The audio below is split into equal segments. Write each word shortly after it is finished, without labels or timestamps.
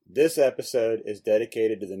This episode is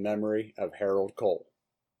dedicated to the memory of Harold Cole.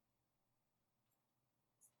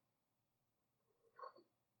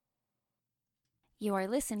 You are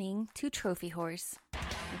listening to Trophy Horse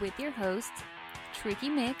with your hosts, Tricky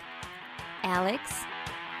Mick, Alex,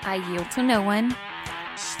 I Yield to No One,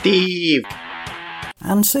 Steve,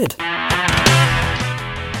 and Sid.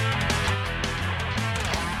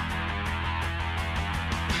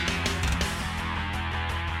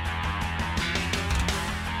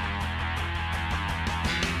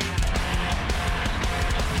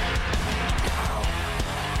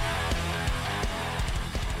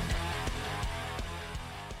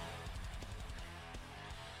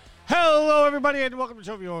 Hello, everybody, and welcome to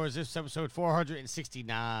Trophy Horse. This is episode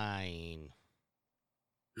 469.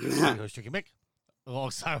 I'm host Tricky Mick.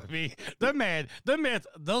 Alongside with me, the man, the myth,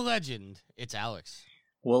 the legend. It's Alex.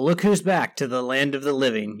 Well, look who's back to the land of the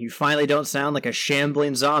living. You finally don't sound like a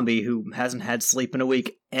shambling zombie who hasn't had sleep in a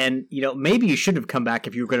week. And, maybe you should have come back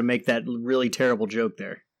if you were going to make that really terrible joke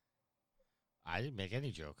there. I didn't make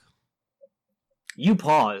any joke. You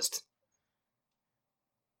paused.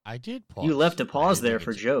 I did pause. You left a pause there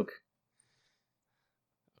for joke.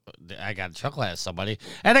 I got a chuckle out of somebody,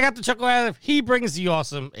 and I got the chuckle out of he brings the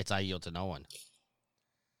awesome. It's I Yield to No One.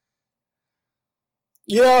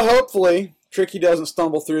 Hopefully Tricky doesn't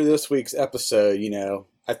stumble through this week's episode.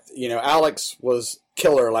 Alex was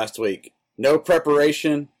killer last week. No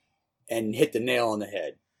preparation, and hit the nail on the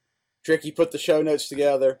head. Tricky put the show notes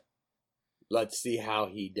together. Let's see how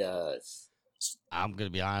he does. I'm going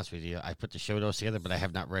to be honest with you. I put the show notes together, but I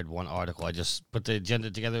have not read one article. I just put the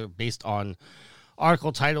agenda together based on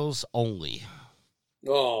article titles only.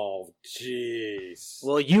 Oh, jeez.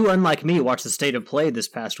 Well, you, unlike me, watched the State of Play this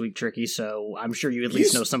past week, Tricky, so I'm sure you at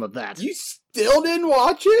least know some of that. You still didn't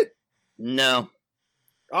watch it? No.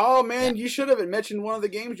 Oh, man, You should have mentioned one of the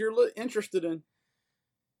games you're interested in.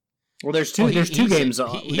 Well, there's two games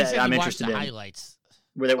that I'm interested in. Highlights.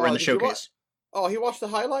 Where they were in the showcase. He watched the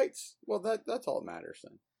highlights? Well, that's all that matters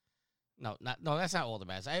then. No, that's not all that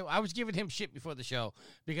matters. I was giving him shit before the show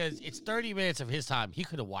because it's 30 minutes of his time. He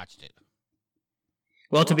could have watched it.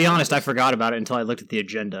 Well, to be honest, I forgot about it until I looked at the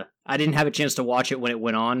agenda. I didn't have a chance to watch it when it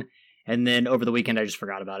went on, and then over the weekend I just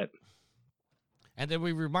forgot about it. And then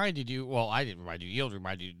we reminded you, well, I didn't remind you, Yield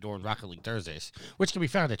reminded you during Rocket League Thursdays, which can be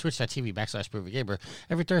found at twitch.tv/PerfectGamer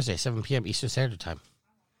every Thursday, 7 p.m. Eastern Standard Time.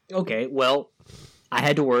 Okay, well, I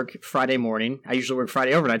had to work Friday morning. I usually work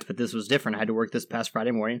Friday overnights, but this was different. I had to work this past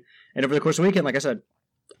Friday morning. And over the course of the weekend, like I said,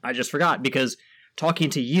 I just forgot because talking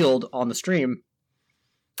to Yield on the stream,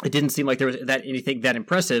 it didn't seem like there was anything that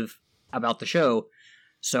impressive about the show.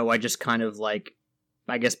 So I just kind of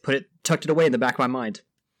tucked it away in the back of my mind.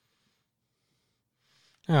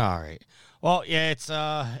 All right. Well, yeah, it's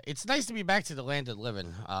nice to be back to the land of the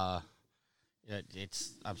living. I'm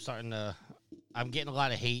getting a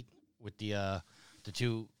lot of hate with the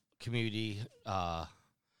two community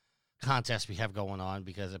contests we have going on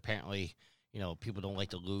because apparently, people don't like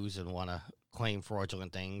to lose and want to claim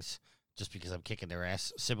fraudulent things just because I'm kicking their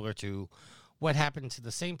ass, similar to what happened to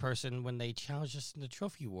the same person when they challenged us in the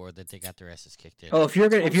trophy war that they got their asses kicked in. Oh, if you're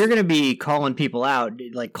gonna be calling people out,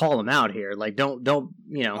 like call them out here. Like don't don't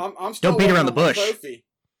beat around the bush. If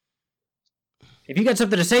you got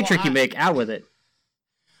something to say, Tricky, make out with it.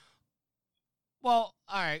 Well,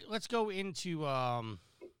 all right. Let's go into the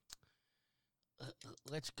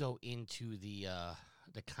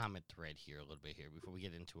comment thread here a little bit here before we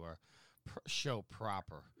get into our show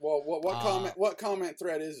proper. Well, what comment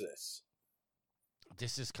thread is this?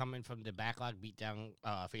 This is coming from the Backlog Beatdown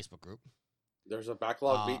Facebook group. There's a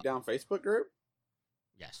Backlog Beatdown Facebook group?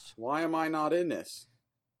 Yes. Why am I not in this?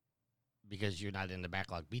 Because you're not in the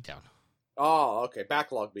Backlog Beatdown. Oh, okay.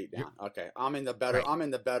 Backlog Beatdown. Okay. I'm in the better. Right. I'm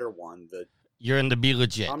in the better one. You're in the Be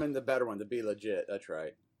Legit. I'm in the better one. The Be Legit. That's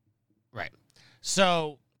right. Right.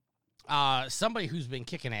 So, somebody who's been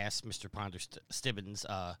kicking ass, Mr. Ponder Stibbins,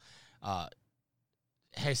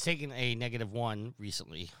 has taken a -1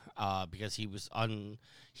 recently because he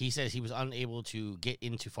says he was unable to get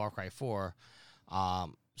into Far Cry 4.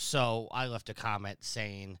 So I left a comment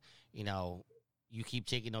saying, you keep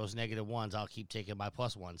taking those -1s, I'll keep taking my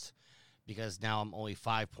 +1s because now I'm only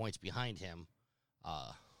 5 points behind him,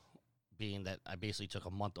 being that I basically took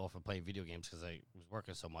a month off of playing video games because I was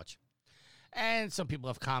working so much. And some people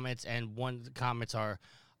have comments, and one of the comments are,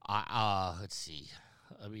 let's see.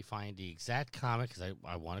 Let me find the exact comment because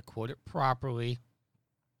I want to quote it properly.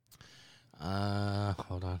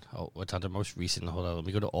 Hold on. Oh, what's on the most recent? Hold on. Let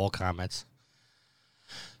me go to all comments.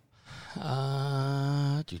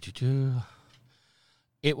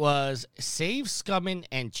 It was save scumming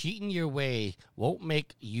and cheating your way won't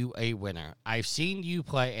make you a winner. I've seen you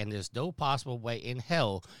play, and there's no possible way in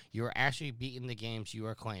hell you're actually beating the games you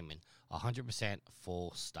are claiming. 100%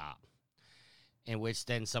 full stop. In which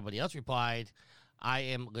then somebody else replied,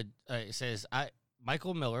 it says,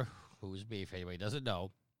 Michael Miller, who is me if anybody doesn't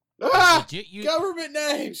know. Government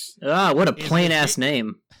names! What a plain-ass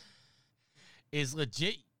name. Is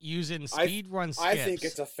legit using speedrun skips. I think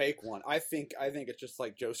it's a fake one. I think it's just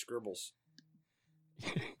like Joe Scribbles.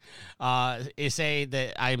 It say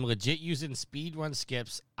that I'm legit using speedrun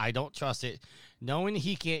skips. I don't trust it. Knowing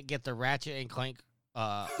he can't get the Ratchet and Clank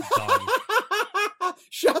done.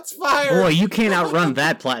 Shots fired! Boy, you can't outrun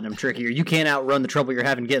that platinum, Tricky, or you can't outrun the trouble you're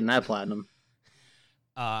having getting that platinum.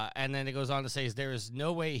 And then it goes on to say there is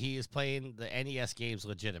no way he is playing the NES games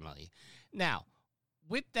legitimately. Now,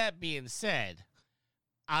 with that being said,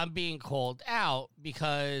 I'm being called out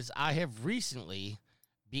because I have recently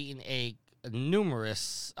beaten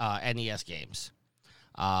numerous NES games.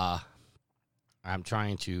 I'm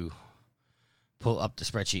trying to pull up the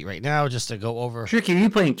spreadsheet right now just to go over. Tricky, are you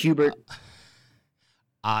playing Q*bert?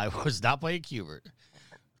 I was not playing Q*bert.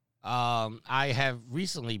 I have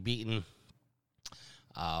recently beaten.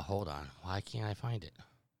 Hold on. Why can't I find it?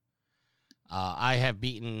 I have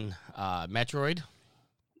beaten Metroid.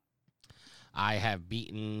 I have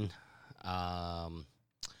beaten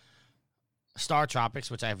Star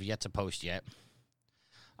Tropics, which I have yet to post yet.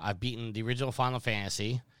 I've beaten the original Final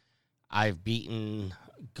Fantasy. I've beaten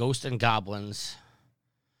Ghost and Goblins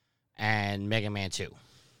and Mega Man 2.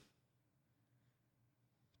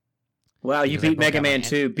 Wow, you beat Mega Man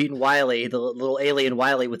 2, beating Wily, the little alien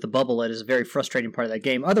Wily with the bubble that is a very frustrating part of that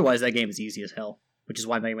game. Otherwise, that game is easy as hell, which is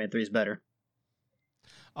why Mega Man 3 is better.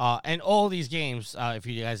 And all these games, if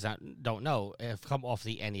you guys don't know, have come off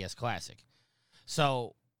the NES Classic.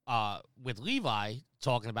 So, with Levi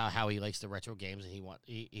talking about how he likes the retro games and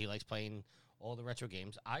he likes playing all the retro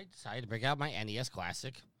games, I decided to bring out my NES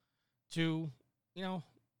Classic to,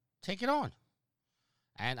 take it on.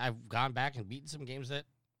 And I've gone back and beaten some games that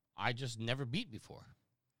I just never beat before.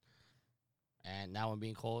 And now I'm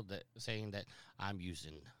being called saying that I'm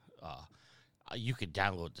using, you could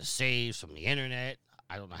download the saves from the internet.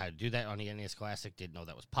 I don't know how to do that on the NES Classic. Didn't know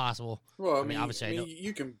that was possible. Well, I mean obviously,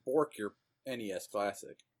 you can bork your NES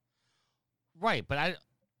Classic. Right, but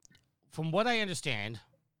from what I understand,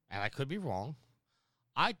 and I could be wrong,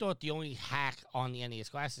 I thought the only hack on the NES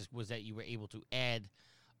Classic was that you were able to add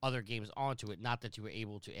other games onto it, not that you were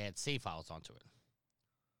able to add save files onto it.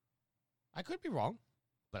 I could be wrong,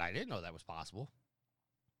 but I didn't know that was possible.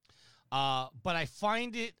 But I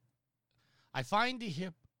find the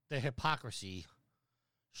hypocrisy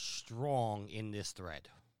strong in this thread,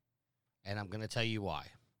 and I'm going to tell you why.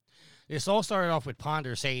 This all started off with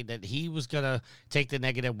Ponder saying that he was going to take the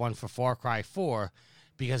 -1 for Far Cry 4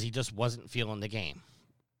 because he just wasn't feeling the game.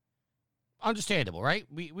 Understandable, right?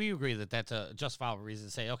 We agree that that's a justifiable reason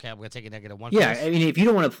to say, okay, I'm going to take a -1. Yeah, I mean, if you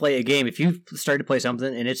don't want to play a game, if you've started to play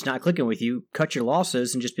something and it's not clicking with you, cut your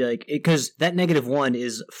losses and just be like, because that -1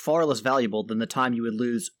 is far less valuable than the time you would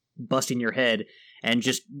lose busting your head and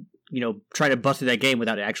just, trying to bust through that game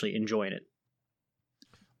without actually enjoying it.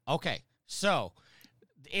 Okay, so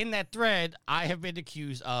in that thread, I have been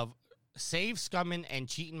accused of save scumming and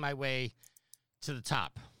cheating my way to the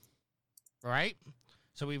top. All right?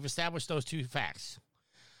 So we've established those two facts.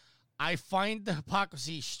 I find the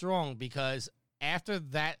hypocrisy strong because after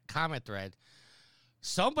that comment thread,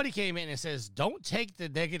 somebody came in and says, don't take the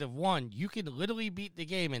 -1. You can literally beat the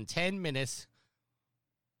game in 10 minutes.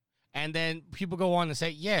 And then people go on and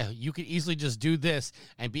say, yeah, you could easily just do this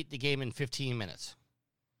and beat the game in 15 minutes.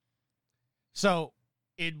 So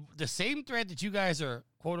in the same thread that you guys are,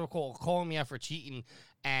 quote unquote, calling me out for cheating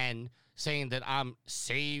and saying that I'm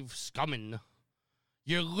save scumming,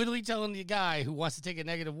 you're literally telling the guy who wants to take a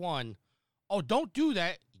 -1, oh, don't do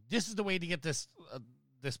that. This is the way to get this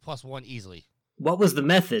 +1 easily. What was the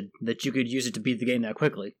method that you could use it to beat the game that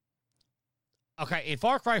quickly? Okay, in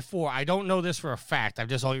Far Cry 4, I don't know this for a fact. I've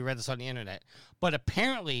just only read this on the internet. But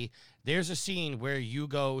apparently, there's a scene where you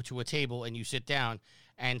go to a table and you sit down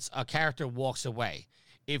and a character walks away.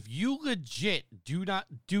 If you legit do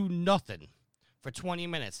not do nothing for 20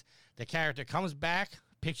 minutes, the character comes back,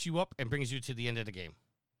 picks you up, and brings you to the end of the game.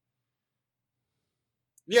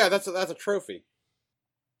 Yeah, that's a trophy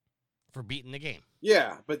for beating the game.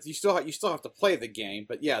 Yeah, but you still have to play the game.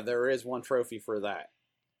 But yeah, there is one trophy for that.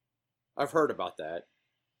 I've heard about that.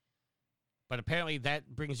 But apparently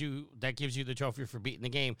that gives you the trophy for beating the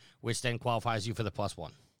game, which then qualifies you for the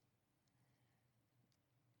 +1.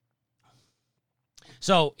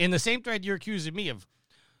 So in the same thread, you're accusing me of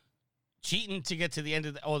cheating to get to the end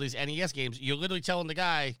of all these NES games. You're literally telling the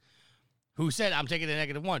guy who said, I'm taking a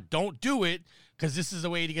 -1, don't do it, because this is the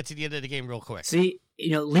way to get to the end of the game real quick. See,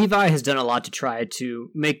 Levi has done a lot to try to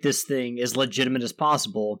make this thing as legitimate as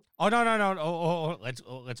possible. Oh, no.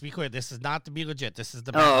 Let's be clear. This is not to be legit. This is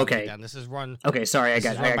the okay. Beatdown. This is run. Okay, sorry, I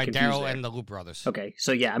got by confused Daryl there. and the Loop Brothers. Okay,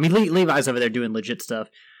 so yeah, I mean, Levi's over there doing legit stuff,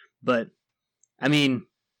 but I mean,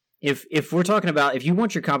 if we're talking about, if you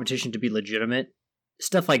want your competition to be legitimate,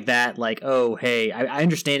 stuff like that, like, oh, hey, I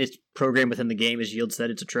understand it's programmed within the game, as Yield said,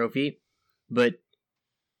 it's a trophy, but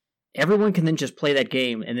everyone can then just play that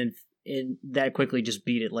game and then that quickly just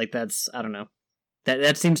beat it. Like, that's, I don't know.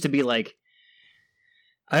 That seems to be like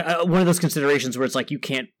one of those considerations where it's like, you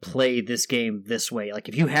can't play this game this way. Like,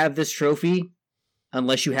 if you have this trophy,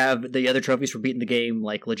 unless you have the other trophies for beating the game,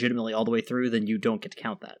 like, legitimately all the way through, then you don't get to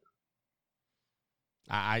count that.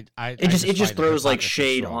 It just throws like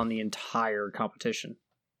shade on the entire competition.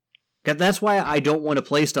 That's why I don't want to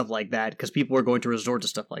play stuff like that, because people are going to resort to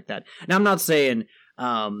stuff like that. Now, I'm not saying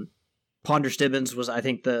Ponder Stibbins was, I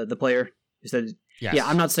think, the player who said, yes. Yeah,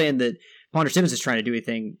 I'm not saying that Ponder Stibbins is trying to do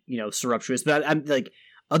anything, surreptitious, but I'm like,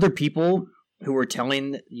 other people who are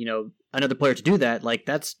telling, another player to do that, like,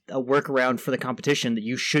 that's a workaround for the competition that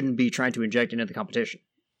you shouldn't be trying to inject into the competition.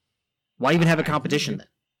 Why even have a competition then?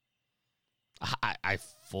 I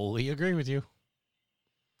fully agree with you.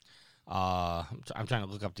 I'm trying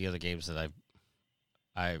to look up the other games that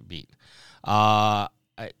I beat. I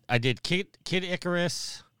did Kid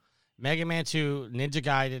Icarus, Mega Man 2, Ninja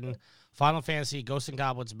Gaiden, Final Fantasy, Ghosts and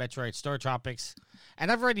Goblins, Metroid, Star Tropics,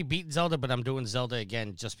 and I've already beaten Zelda, but I'm doing Zelda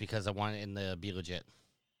again just because I want it in the be legit.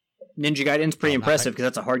 Ninja Gaiden's pretty impressive because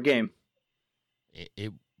that's a hard game.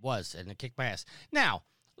 It was, and it kicked my ass. Now,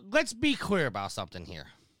 let's be clear about something here.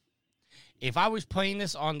 If I was playing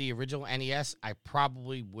this on the original NES, I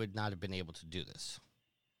probably would not have been able to do this.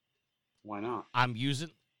 Why not? I'm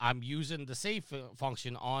using the save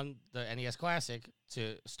function on the NES Classic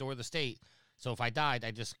to store the state. So if I died, I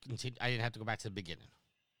didn't have to go back to the beginning.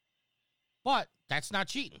 But that's not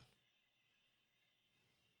cheating.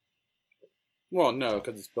 Well, no,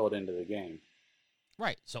 because it's built into the game.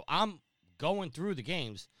 Right. So I'm going through the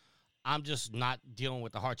games. I'm just not dealing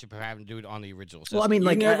with the hardship of having to do it on the original system. Well, I mean,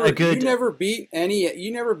 like, you never beat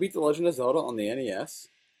The Legend of Zelda on the NES?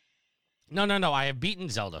 No. I have beaten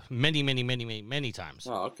Zelda many times.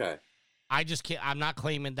 Oh, okay. I just can't. I'm not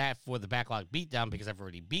claiming that for the backlog beatdown because I've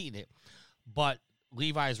already beaten it. But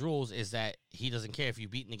Levi's rules is that he doesn't care if you've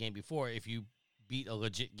beaten the game before. If you beat a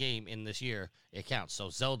legit game in this year, it counts. So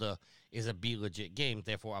Zelda is a be legit game.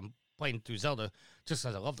 Therefore, I'm playing through Zelda just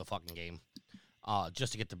because I love the fucking game.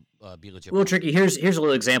 Just to get to be legit. A little tricky. Here's a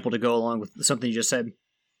little example to go along with something you just said.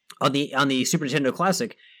 On the Super Nintendo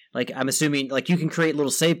Classic, like, I'm assuming, like, you can create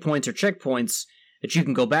little save points or checkpoints that you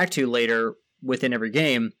can go back to later within every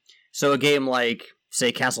game. So a game like,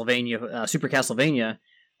 say, Castlevania, Super Castlevania,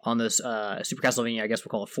 on this Super Castlevania, I guess we'll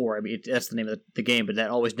call it 4. I mean, that's the name of the game, but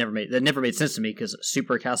that never made sense to me because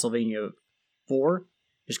Super Castlevania 4,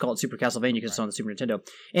 just call it Super Castlevania because it's on the Super Nintendo.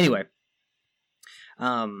 Anyway,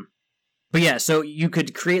 but yeah, so you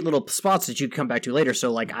could create little spots that you could come back to later.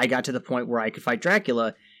 So, like, I got to the point where I could fight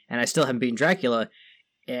Dracula, and I still haven't beaten Dracula.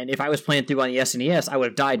 And if I was playing through on the SNES, I would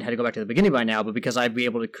have died and had to go back to the beginning by now. But because I'd be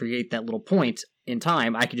able to create that little point in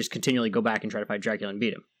time, I could just continually go back and try to fight Dracula and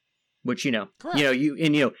beat him. Which, Correct.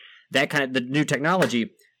 That kind of, the new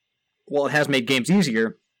technology, while it has made games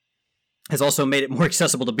easier, has also made it more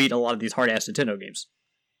accessible to beat a lot of these hard-ass Nintendo games.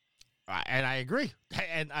 And I agree.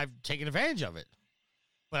 And I've taken advantage of it.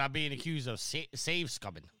 But I'm being accused of save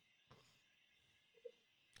scumming.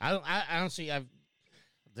 I don't see.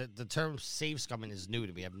 The term save scumming is new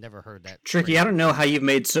to me. I've never heard that. Tricky. I don't know how you've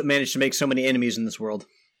managed to make so many enemies in this world.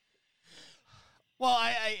 Well,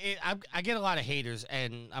 I get a lot of haters,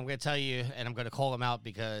 and I'm going to tell you, and I'm going to call him out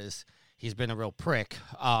because he's been a real prick.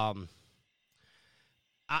 I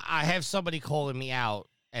have somebody calling me out,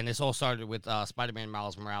 and this all started with Spider-Man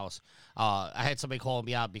Miles Morales. I had somebody calling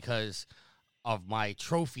me out because of my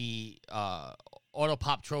trophy, auto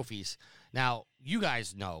pop trophies. Now, you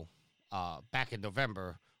guys know, back in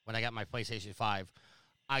November when I got my PlayStation 5,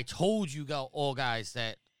 I told you all guys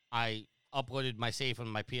that I uploaded my save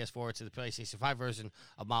from my PS4 to the PlayStation 5 version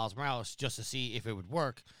of Miles Morales just to see if it would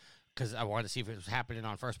work, because I wanted to see if it was happening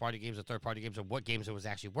on first-party games or third-party games or what games it was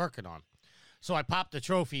actually working on. So I popped the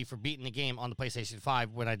trophy for beating the game on the PlayStation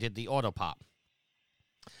 5 when I did the auto pop.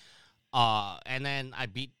 And then I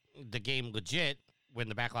beat the game legit when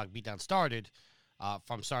the backlog beatdown started,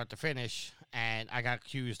 from start to finish, and I got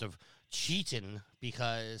accused of cheating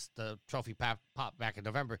because the trophy popped back in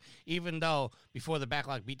November, even though before the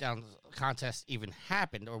Backlog Beatdown contest even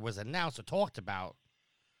happened or was announced or talked about,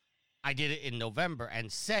 I did it in November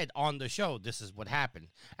and said on the show, this is what happened.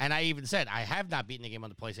 And I even said, I have not beaten the game on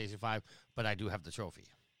the PlayStation 5, but I do have the trophy.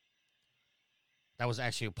 That was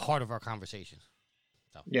actually a part of our conversation.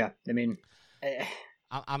 So Yeah, I mean,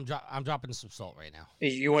 I'm dropping some salt right now.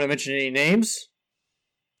 you want to mention any names?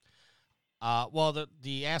 Well,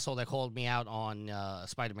 the asshole that called me out on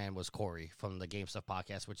Spider-Man was Corey from the Game Stuff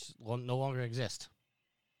podcast, which no longer exists.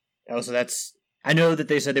 Oh, so that's... I know that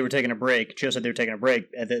they said they were taking a break. Joe said they were taking a break,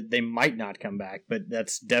 and that they might not come back, but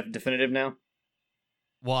that's definitive now?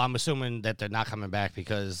 Well, I'm assuming that they're not coming back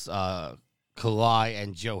because Kalai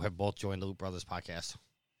and Joe have both joined the Loop Brothers podcast.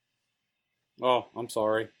 Oh, I'm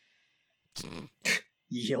sorry.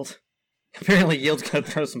 Yield. Apparently Yield's gonna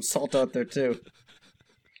throw some salt out there, too.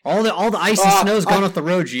 All the ice and snow's gone off the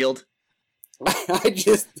road, Yield. I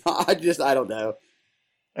don't know.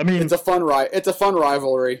 I mean, It's a fun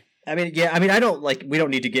rivalry. I mean, yeah. I mean, I don't like. We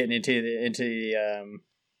don't need to get into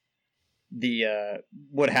the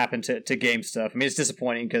what happened to game stuff. I mean, it's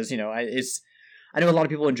disappointing because I know a lot of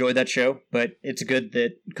people enjoyed that show, but it's good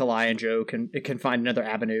that Kalai and Joe can find another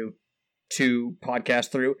avenue to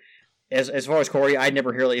podcast through. As far as Corey, I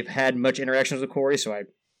never really have had much interactions with Corey, so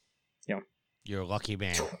You're a lucky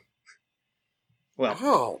man. Well,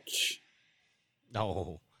 Ouch.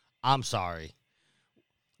 No, I'm sorry.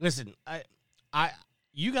 Listen,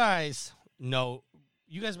 you guys know,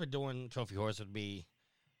 you guys been doing Trophy Horse with me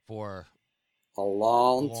for A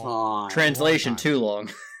long time. translation too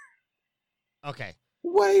long. Okay.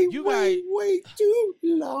 Way You too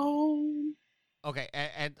long. Okay,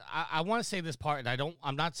 and I want to say this part, and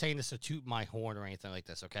I'm not saying this to toot my horn or anything like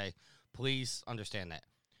this, okay? Please understand that.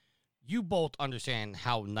 You both understand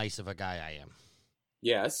how nice of a guy I am.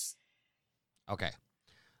 Yes. Okay.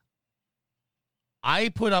 I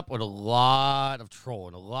put up with a lot of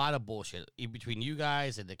trolling, a lot of bullshit in between you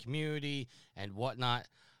guys and the community and whatnot.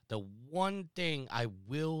 The one thing I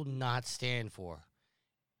will not stand for,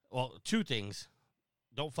 well, two things.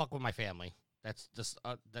 Don't fuck with my family. That's just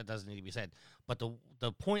that doesn't need to be said. But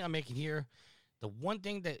the point I'm making here, the one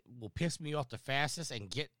thing that will piss me off the fastest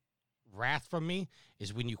and get wrath from me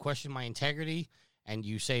is when you question my integrity and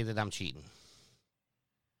you say that I'm cheating.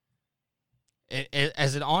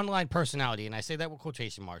 As an online personality, and I say that with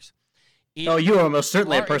quotation marks. Oh, you are most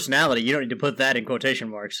certainly a personality. You don't need to put that in quotation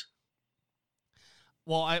marks.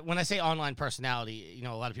 Well, when I say online personality,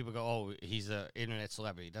 a lot of people go, "Oh, he's an internet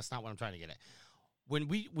celebrity." That's not what I'm trying to get at. When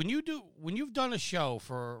you've done a show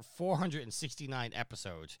for 469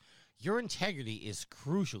 episodes, your integrity is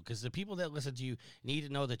crucial because the people that listen to you need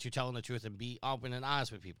to know that you're telling the truth and be open and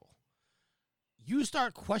honest with people. You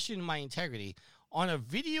start questioning my integrity on a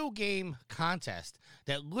video game contest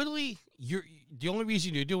that literally the only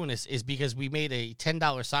reason you're doing this is because we made a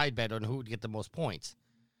 $10 side bet on who would get the most points.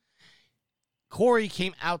 Corey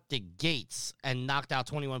came out the gates and knocked out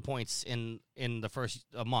 21 points in the first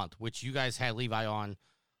month, which you guys had Levi on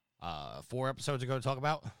 4 episodes ago to talk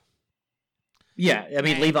about. Yeah, I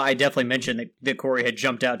mean, Levi definitely mentioned that Corey had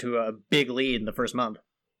jumped out to a big lead in the first month.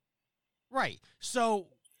 Right. So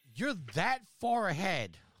you're that far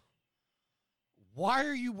ahead. Why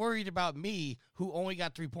are you worried about me who only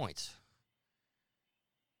got 3 points?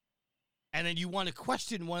 And then you want to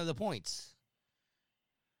question one of the points.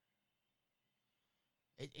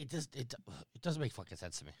 It doesn't make fucking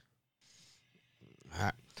sense to me.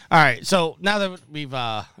 All right. So now that we've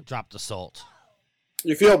dropped the salt,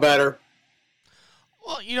 You feel better.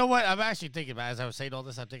 well, you know what? I'm actually thinking about it. As I was saying all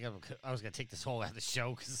this, I think I was going to take this whole out of the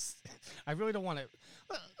show because I really don't want to.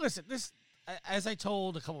 Listen, this, as I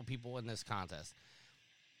told a couple people in this contest,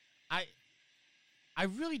 I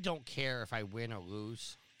really don't care if I win or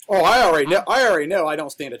lose. Oh, I already know I don't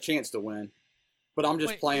stand a chance to win, but I'm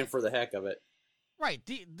just Wait, playing for the heck of it. Right.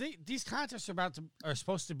 These contests are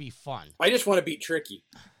supposed to be fun. I just want to beat Tricky.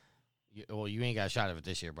 You ain't got a shot of it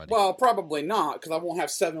this year, buddy. Well, probably not, because I won't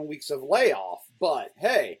have 7 weeks of layoff. But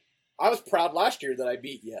hey, I was proud last year that I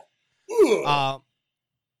beat you.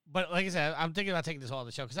 But like I said, I'm thinking about taking this all to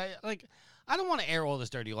the show because I don't want to air all this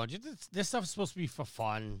dirty laundry. This stuff's supposed to be for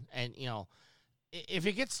fun, and if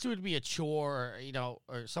it gets to be a chore,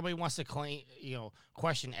 or somebody wants to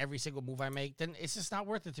question every single move I make, then it's just not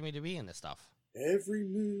worth it to me to be in this stuff. Every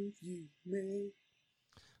move you make.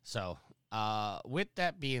 So, with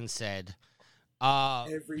that being said,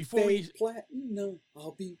 Before we platinum,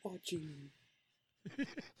 I'll be watching you.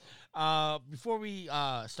 Before we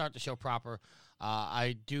start the show proper,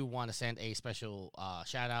 I do want to send a special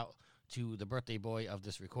shout out to the birthday boy of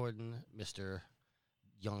this recording, Mr.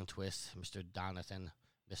 Young Twist, Mr. Donathan,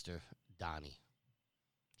 Mr. Donnie.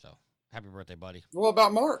 So, happy birthday, buddy. What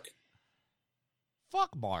about Mark?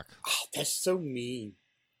 Fuck Mark. Oh, that's so mean.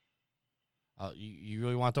 You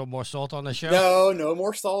really want to throw more salt on the show? No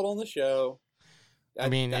more salt on the show. I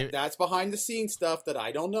mean, that's behind the scenes stuff that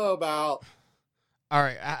I don't know about. All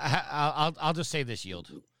right, I'll just say this,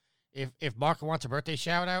 Yield. If Mark wants a birthday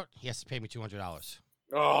shout out, he has to pay me $200.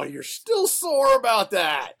 Oh, you're still sore about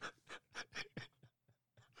that.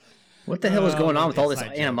 What the hell is going on with all this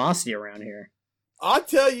inside animosity around here? I'll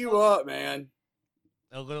tell you what, man.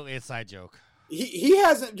 A little inside joke. He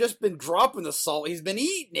hasn't just been dropping the salt; he's been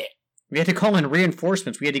eating it. We had to call in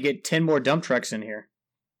reinforcements. We had to get 10 more dump trucks in here.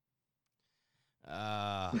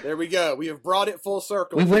 There we go. We have brought it full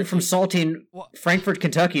circle. We went from salting Frankfort,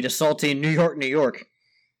 Kentucky to salting New York, New York.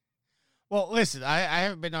 Well, listen, I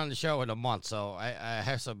haven't been on the show in a month, so I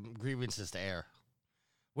have some grievances to air.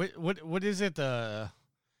 What is it?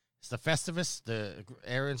 It's the Festivus, the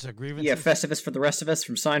Aaron's grievances? Yeah, Festivus for the rest of us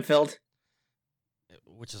from Seinfeld.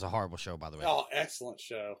 Which is a horrible show, by the way. Oh, excellent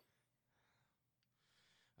show.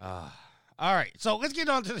 All right, so let's get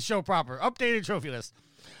on to the show proper. Updated trophy list.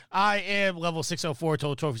 I am level 604,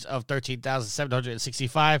 total trophies of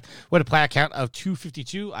 13,765, with a plat count of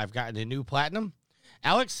 252. I've gotten a new platinum.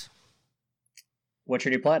 Alex? What's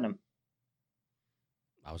your new platinum?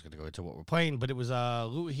 I was going to go into what we're playing, but it was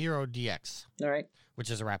Loot Hero DX. All right. Which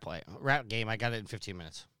is a rap game. I got it in 15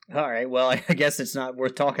 minutes. All right, well, I guess it's not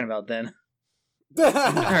worth talking about then. No, All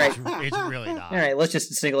right. It's really not. All right, let's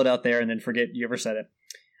just single it out there and then forget you ever said it.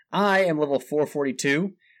 I am level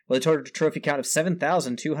 442 with a total trophy count of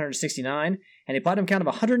 7,269 and a platinum count of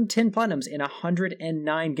 110 platinums in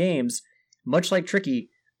 109 games. Much like Tricky,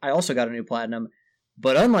 I also got a new platinum,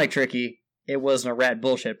 but unlike Tricky, it wasn't a rat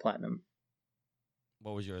bullshit platinum.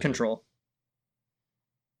 What was yours? Control.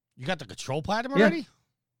 You got the control platinum Yeah. already?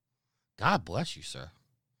 God bless you, sir.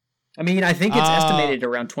 I mean, I think it's estimated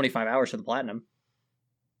around 25 hours for the platinum.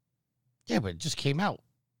 Yeah, but it just came out.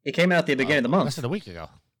 It came out at the beginning of the month. Less than a week ago.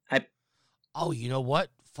 Oh, you know what?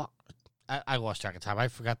 Fuck. I lost track of time. I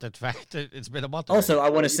forgot the fact that it's been a month. Also, already.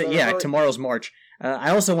 I want to say, tomorrow's March. I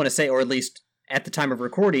also want to say, or at least at the time of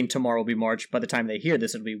recording, tomorrow will be March. By the time they hear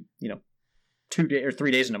this, it'll be, 2 or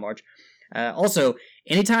 3 days into March. Also,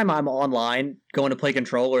 anytime I'm online going to play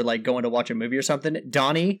Control or like going to watch a movie or something,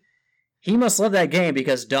 Donnie, he must love that game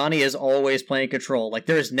because Donnie is always playing Control. Like,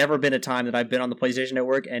 there has never been a time that I've been on the PlayStation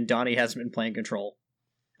Network and Donnie hasn't been playing Control.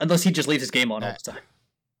 Unless he just leaves his game on all the time.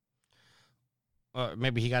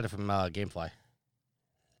 Maybe he got it from GameFly.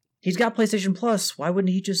 He's got PlayStation Plus. Why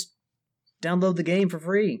wouldn't he just download the game for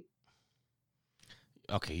free?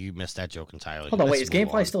 Okay, you missed that joke entirely. Hold on, Let's wait, is move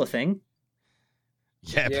GameFly on. still a thing?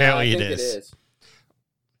 Yeah, apparently I think it is.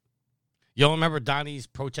 You don't remember Donnie's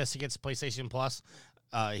protest against PlayStation Plus?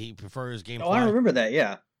 He prefers GameFly. Oh, I remember that,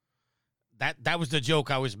 yeah. That was the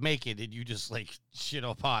joke I was making, and you just like shit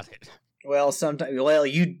upon it. Well,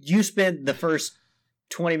 you spent the first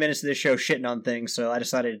 20 minutes of this show shitting on things, so I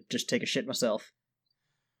decided to just take a shit myself.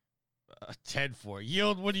 10-4.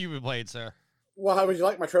 Yield, what have you been playing, sir? Well, how would you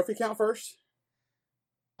like my trophy count first?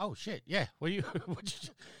 Oh, shit, yeah.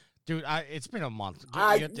 Dude, it's been a month.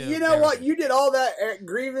 You know what? You did all that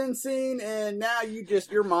grievancing, and now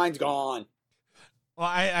your mind's gone. Well,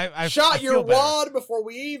 I shot your wad before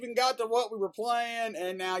we even got to what we were playing,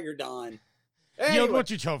 and now you're done. Anyway, Yield,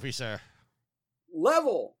 what's your trophy, sir?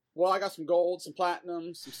 Level. Well, I got some gold, some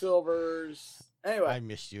platinums, some silvers. Anyway. I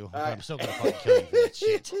missed you. I'm still going to fucking kill you for that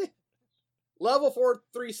shit. Level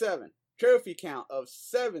 437. Trophy count of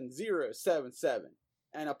 7077.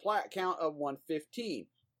 And a plat count of 115.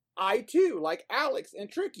 I, too, like Alex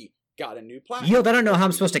and Tricky, got a new platinum. Yield, I don't know how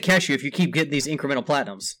I'm supposed to catch you if you keep getting these incremental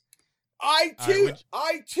platinums. I,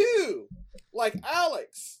 too, like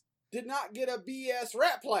Alex, did not get a BS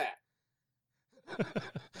rat plat.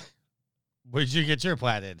 Where did you get your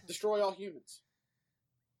plat in? Destroy all humans.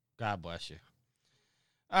 God bless you.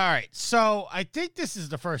 All right, so I think this is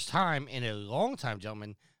the first time in a long time,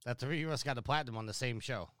 gentlemen, that the three of us got a platinum on the same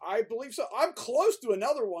show. I believe so. I'm close to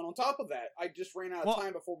another one on top of that. I just ran out of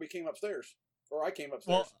time before we came upstairs. Or I came upstairs.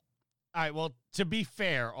 Well, all right, well, to be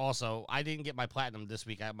fair, also, I didn't get my platinum this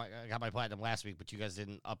week. I got my platinum last week, but you guys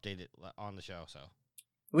didn't update it on the show, so.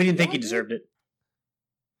 We didn't think you deserved it.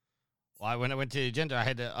 Well, when I went to Agenda, I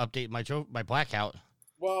had to update my black out.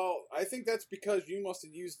 Well, I think that's because you must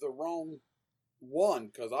have used the wrong one,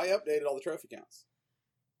 because I updated all the trophy counts.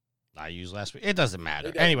 I used last week. It doesn't matter.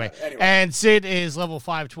 It doesn't anyway, matter. And Sid is level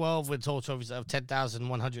 512 with total trophies of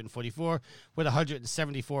 10,144 with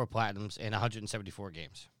 174 platinums and 174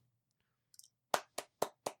 games.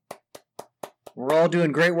 We're all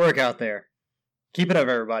doing great work out there. Keep it up,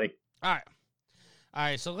 everybody. All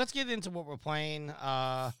right. So let's get into what we're playing.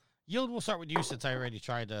 Yield, we'll start with you since I already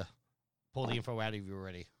tried to pull the info out of you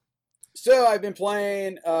already. So I've been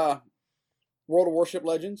playing World of Warship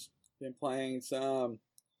Legends. Been playing some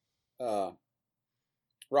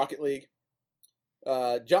Rocket League.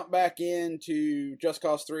 Jumped back into Just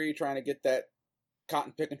Cause 3, trying to get that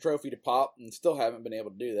cotton picking trophy to pop, and still haven't been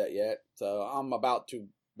able to do that yet. So I'm about to,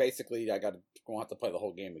 basically, I got to go have to play the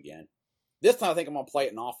whole game again. This time I think I'm going to play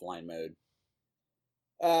it in offline mode.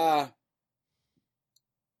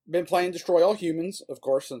 Been playing Destroy All Humans, of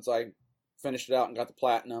course, since I finished it out and got the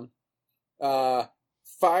platinum.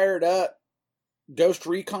 Fired up Ghost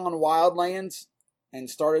Recon Wildlands and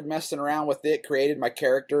started messing around with it, created my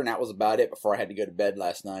character, and that was about it before I had to go to bed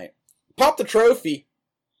last night. Popped the trophy.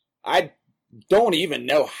 I don't even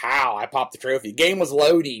know how I popped the trophy. Game was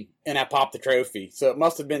loading, and I popped the trophy. So it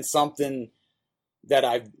must have been something that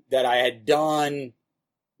I had done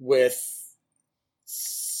with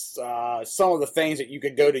some of the things that you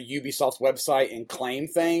could go to Ubisoft's website and claim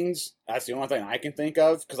things. That's the only thing I can think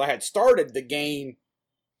of, because I had started the game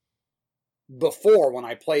before when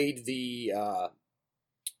I played the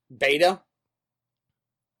beta.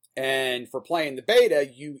 And for playing the beta,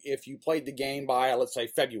 if you played the game by, let's say,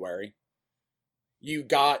 February, you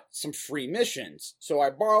got some free missions. So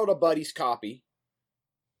I borrowed a buddy's copy,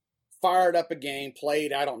 fired up a game,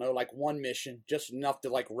 played, I don't know, like one mission, just enough to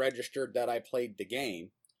like register that I played the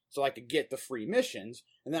game so I could get the free missions.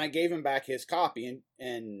 And then I gave him back his copy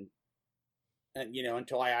and you know,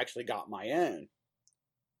 until I actually got my own.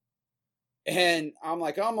 And I'm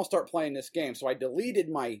like, oh, I'm going to start playing this game. So I deleted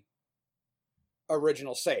my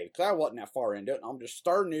original save, because I wasn't that far into it. I'm just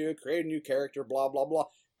starting new, create a new character, blah, blah, blah.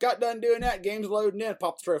 Got done doing that, game's loading in,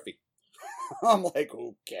 pop the trophy. I'm like,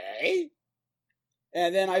 okay.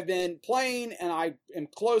 And then I've been playing, and I am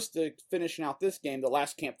close to finishing out this game, The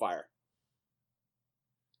Last Campfire.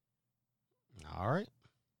 All right.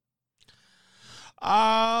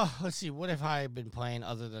 Let's see. What have I been playing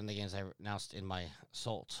other than the games I announced in my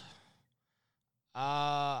Salt?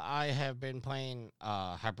 I have been playing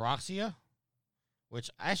Hyroxia, which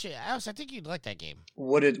actually, Alex, I think you'd like that game.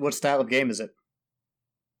 What style of game is it?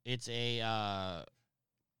 It's a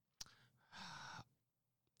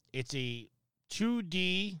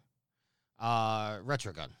 2D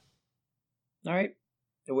retro gun. All right.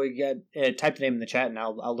 We got type the name in the chat, and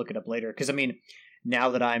I'll look it up later. Because I mean, now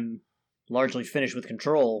that I'm largely finished with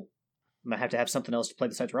Control, I'm gonna have to have something else to play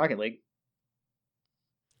besides Rocket League.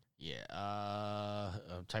 Yeah.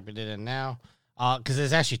 I'm typing it in now. Because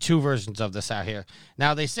there's actually two versions of this out here.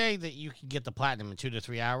 Now they say that you can get the platinum in 2 to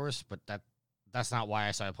 3 hours, but that's not why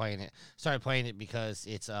I started playing it. Started playing it because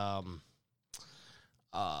it's Colin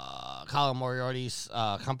Moriarty's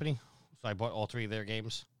company, so I bought all 3 of their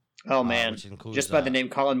games. Oh man! Which includes, just by the name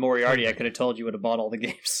Colin Moriarty, I could have told you would have bought all the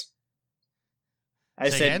games. I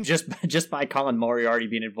said just by Colin Moriarty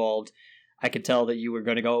being involved, I could tell that you were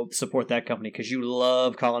going to go support that company because you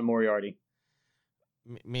love Colin Moriarty.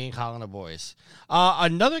 Me and Colin are boys.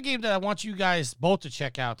 Another game that I want you guys both to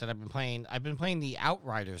check out that I've been playing the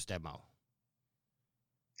Outriders demo.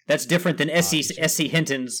 That's different than S.C.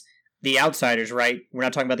 Hinton's The Outsiders, right? We're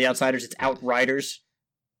not talking about The Outsiders, it's Outriders.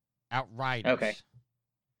 Outriders. Okay.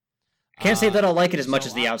 Can't say that I like it as much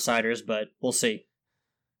as The Outsiders, but we'll see.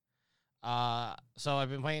 So I've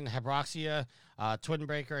been playing Hyroxia, Twin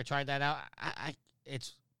Breaker. I tried that out.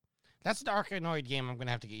 That's an Arkanoid game I'm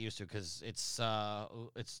gonna have to get used to because it's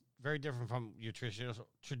very different from your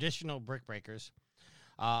traditional brick breakers.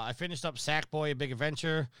 I finished up Sackboy: A Big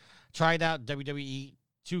Adventure. Tried out WWE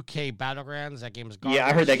 2K Battlegrounds. That game is garbage. Yeah,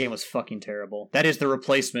 I heard that game was fucking terrible. That is the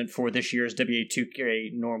replacement for this year's WWE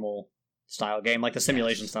 2K normal style game, like the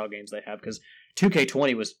simulation style games they have, because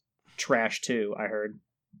 2K20 was trash too, I heard.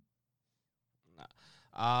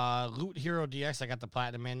 Loot Hero DX, I got the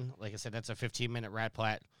platinum in. Like I said, that's a 15-minute rat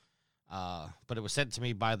plat. But it was sent to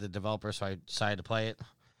me by the developer, so I decided to play it.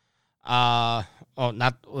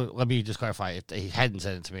 Let me just clarify. If they hadn't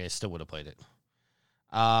sent it to me, I still would have played it.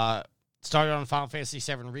 Started on Final Fantasy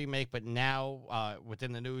VII Remake, but now,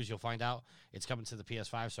 within the news, you'll find out it's coming to the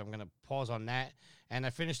PS5, so I'm going to pause on that. And I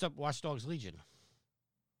finished up Watch Dogs Legion.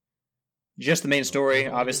 Just the main story,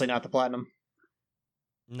 obviously not the platinum.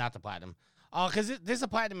 Not the platinum. Because there's a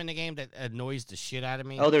platinum in the game that annoys the shit out of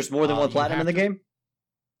me. Oh, there's more than one platinum in the game?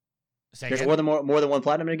 There's more than one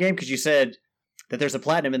platinum in the game? Because you said that there's a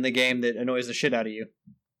platinum in the game that annoys the shit out of you.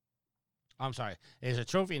 I'm sorry. There's a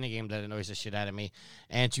trophy in the game that annoys the shit out of me.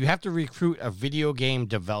 And you have to recruit a video game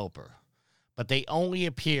developer. But they only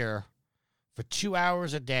appear for 2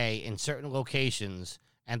 hours a day in certain locations,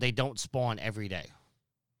 and they don't spawn every day.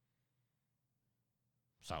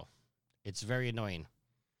 So it's very annoying.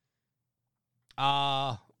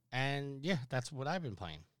 And yeah, that's what I've been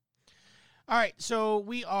playing. All right, so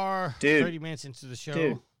we are 30 minutes into the show.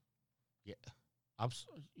 Dude. Yeah,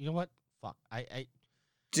 you know what? Fuck,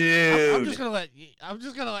 Dude, I'm just gonna let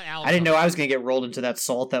Alex. I didn't know I was gonna get rolled into that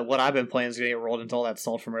salt. That what I've been playing is gonna get rolled into all that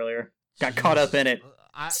salt from earlier. Got caught up in it,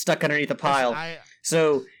 stuck underneath a pile.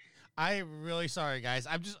 I'm really sorry, guys.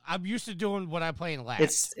 I'm used to doing what I'm playing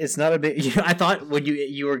last. It's not a big. You know, I thought when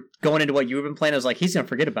you were going into what you've been playing, I was like, he's gonna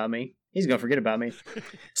forget about me. He's gonna forget about me.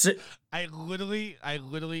 So, I literally,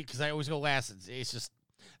 because I always go last. It's just,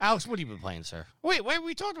 Alex, what have you been playing, sir? Wait,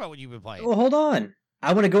 we talked about what you've been playing. Well, hold on.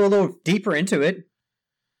 I want to go a little deeper into it.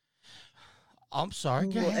 I'm sorry. A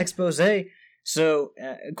little expose. So,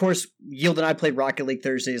 of course, Yield and I played Rocket League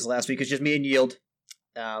Thursdays last week. It's just me and Yield.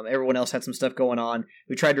 Everyone else had some stuff going on.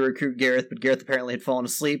 We tried to recruit Gareth, but Gareth apparently had fallen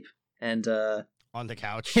asleep and on the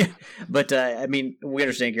couch. Yeah, but I mean, we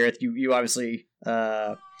understand, Gareth. You obviously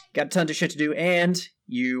got a ton of shit to do, and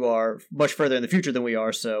you are much further in the future than we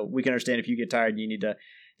are. So we can understand if you get tired and you need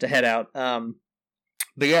to head out.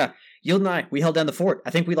 But yeah, Yield and I, we held down the fort. I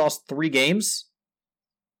think we lost 3 games.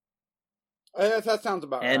 That sounds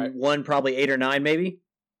about right. And won probably 8 or 9, maybe.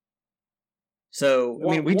 So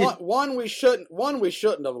I mean, we did one. We shouldn't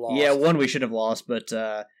have lost. Yeah, one we should have lost, but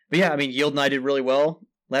yeah, I mean, Yield and I did really well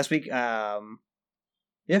last week. Yeah,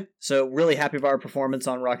 so really happy with our performance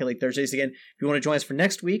on Rocket League Thursdays again. If you want to join us for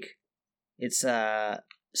next week, it's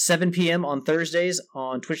 7 p.m. on Thursdays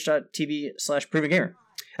on twitch.tv/ProvenGamer.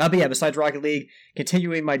 But yeah, besides Rocket League,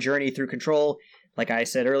 continuing my journey through Control. Like I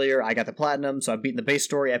said earlier, I got the Platinum, so I've beaten the base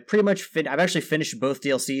story. I've pretty much I've actually finished both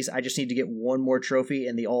DLCs. I just need to get one more trophy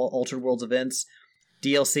in the Altered Worlds events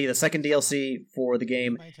DLC, the second DLC for the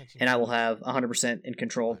game, and I will have 100% in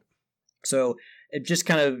Control. So it just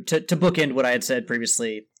kind of, to bookend what I had said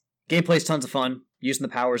previously, gameplay's tons of fun. Using the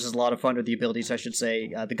powers is a lot of fun, or the abilities, I should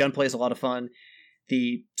say. The gunplay is a lot of fun.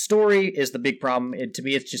 The story is the big problem. To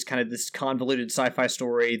me, it's just kind of this convoluted sci-fi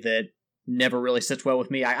story that never really sits well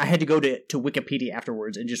with me. I had to go to Wikipedia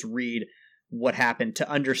afterwards and just read what happened to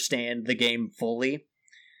understand the game fully.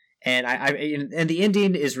 And and the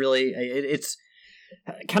ending is really, it's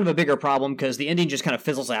kind of a bigger problem because the ending just kind of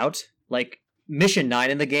fizzles out. Like Mission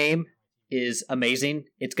 9 in the game is amazing.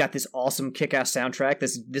 It's got this awesome kick-ass soundtrack.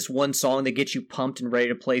 This one song that gets you pumped and ready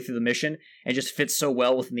to play through the mission and just fits so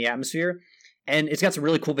well within the atmosphere. And it's got some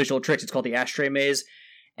really cool visual tricks. It's called the Ashtray Maze.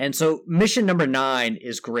 And so mission number 9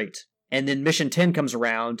 is great. And then mission 10 comes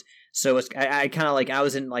around, so it's I kind of like I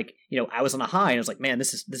was in like, you know, I was on a high and I was like, man,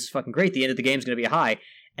 this is fucking great. The end of the game is going to be a high,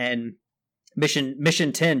 and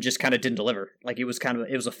mission 10 just kind of didn't deliver. Like it was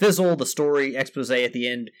a fizzle. The story expose at the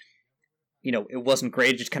end, you know, it wasn't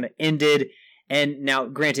great. It just kind of ended. And now,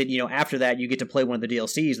 granted, you know, after that you get to play one of the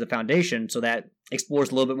DLCs, the Foundation, so that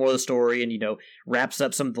explores a little bit more of the story and, you know, wraps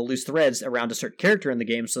up some of the loose threads around a certain character in the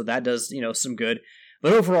game. So that does, you know, some good.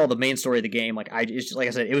 But overall, the main story of the game, like I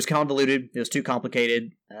said, it was convoluted. It was too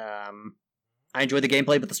complicated. I enjoyed the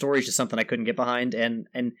gameplay, but the story is just something I couldn't get behind. And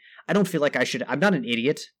I don't feel like I should. I'm not an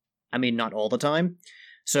idiot. I mean, not all the time.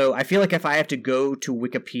 So I feel like if I have to go to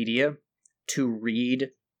Wikipedia to read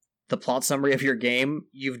the plot summary of your game,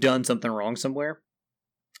 you've done something wrong somewhere.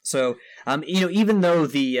 So, you know, even though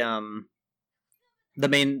the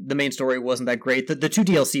main story wasn't that great, the 2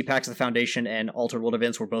 DLC packs of the Foundation and Altered World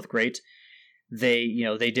events were both great. They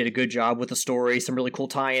did a good job with the story, some really cool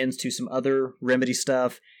tie-ins to some other Remedy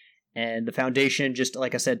stuff, and the Foundation, just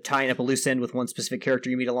like I said, tying up a loose end with one specific character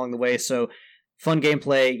you meet along the way. So fun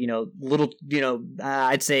gameplay, you know,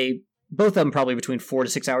 I'd say both of them probably between 4 to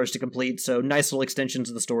 6 hours to complete. So nice little extensions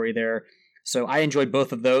of the story there. So I enjoyed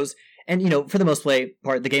both of those. And, you know, for the most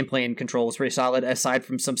part, the gameplay and Control was pretty solid, aside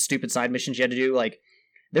from some stupid side missions you had to do. Like,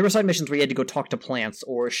 there were side missions where you had to go talk to plants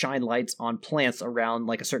or shine lights on plants around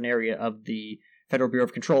like a certain area of the Federal Bureau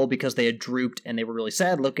of Control because they had drooped and they were really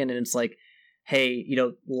sad looking. And it's like, hey, you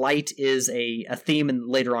know, light is a theme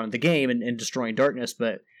later on in the game and destroying darkness,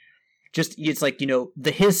 but just, it's like, you know,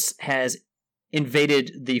 the Hiss has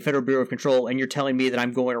invaded the Federal Bureau of Control and you're telling me that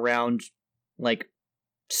I'm going around like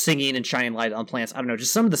singing and shining light on plants. I don't know,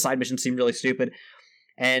 just some of the side missions seem really stupid.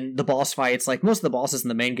 And the boss fights, like most of the bosses in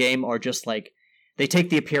the main game are just like, they take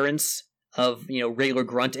the appearance of, you know, regular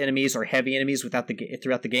grunt enemies or heavy enemies throughout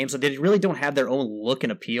the game, so they really don't have their own look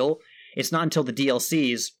and appeal. It's not until the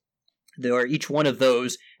DLCs, where each one of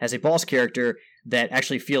those has a boss character that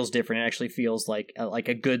actually feels different and actually feels like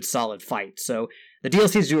a good solid fight. So the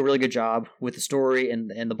DLCs do a really good job with the story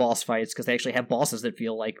and the boss fights because they actually have bosses that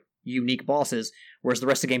feel like unique bosses, whereas the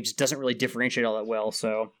rest of the game just doesn't really differentiate all that well.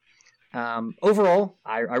 So overall,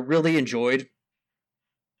 I really enjoyed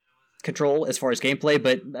Control as far as gameplay,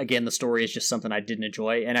 but again, the story is just something I didn't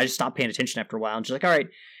enjoy, and I just stopped paying attention after a while. I'm just like, all right,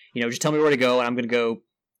 just tell me where to go, and I'm going to go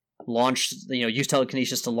launch, use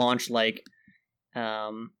telekinesis to launch like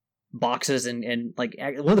boxes and like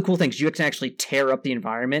one of the cool things, you can actually tear up the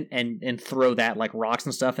environment and throw that like rocks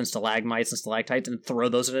and stuff and stalagmites and stalactites and throw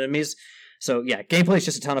those at enemies. So yeah, gameplay is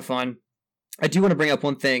just a ton of fun. I do want to bring up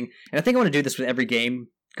one thing, and I think I want to do this with every game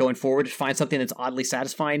going forward, to find something that's oddly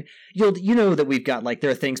satisfying. You know that we've got, like, there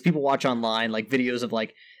are things people watch online, like videos of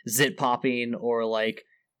like zit popping or like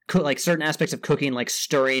certain aspects of cooking, like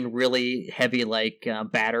stirring really heavy like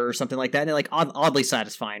batter or something like that, and they're like oddly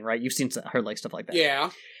satisfying, right? You've heard like stuff like that.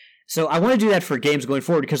 Yeah. So I want to do that for games going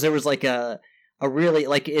forward, because there was like a really,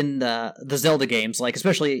 like in the Zelda games, like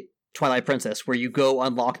especially Twilight Princess, where you go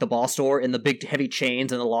unlock the boss door and the big heavy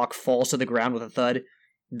chains and the lock falls to the ground with a thud.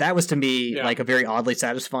 That was to me like a very oddly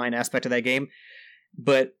satisfying aspect of that game.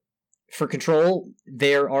 But for Control,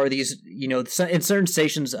 there are these, in certain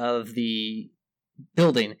stations of the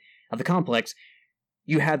building, of the complex,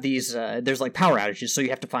 you have these, there's like power outages, so you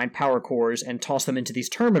have to find power cores and toss them into these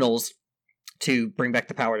terminals to bring back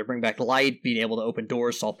the power, to bring back the light, being able to open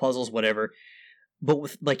doors, solve puzzles, whatever. But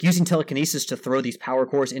with like using telekinesis to throw these power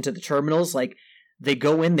cores into the terminals, like they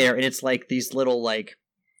go in there and it's like these little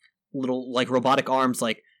robotic arms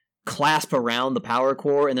like clasp around the power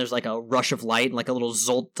core, and there's like a rush of light and like a little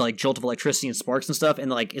jolt of electricity and sparks and stuff,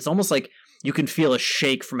 and like it's almost like you can feel a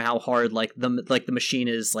shake from how hard like the machine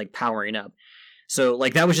is like powering up. So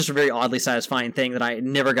like that was just a very oddly satisfying thing that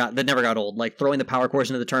never got old, like throwing the power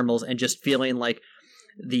cores into the terminals and just feeling like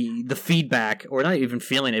the feedback, or not even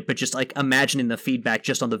feeling it, but just like imagining the feedback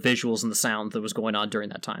just on the visuals and the sound that was going on during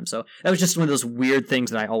that time. So that was just one of those weird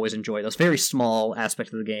things that I always enjoy, those very small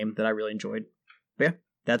aspects of the game that I really enjoyed. But yeah,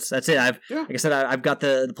 that's it. Like I said, I've got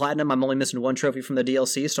the platinum. I'm only missing one trophy from the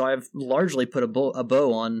DLC, so I've largely put a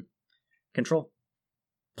bow on Control.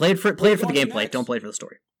 Play it for the gameplay. Next? Don't play it for the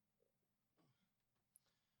story.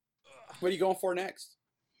 What are you going for next?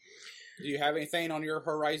 Do you have anything on your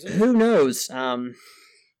horizon? Who knows?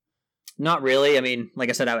 Not really. I mean, like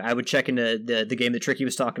I said, I would check into the game that Tricky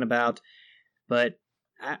was talking about, but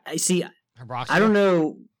I see. I don't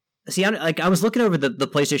know. See, I was looking over the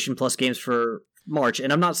PlayStation Plus games for March,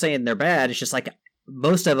 and I'm not saying they're bad. It's just like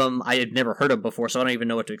most of them I had never heard of before, so I don't even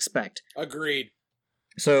know what to expect. Agreed.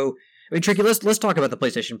 So, I mean, Tricky, let's talk about the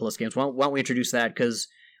PlayStation Plus games. Why don't we introduce that? Because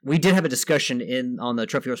we did have a discussion on the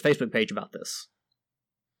Trophy Wars Facebook page about this.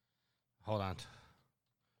 Hold on.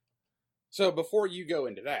 So before you go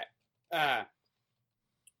into that, I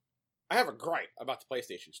have a gripe about the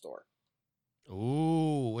PlayStation Store.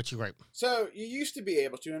 Ooh, what's your gripe? So you used to be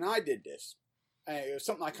able to, and I did this. It was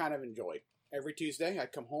something I kind of enjoyed. Every Tuesday,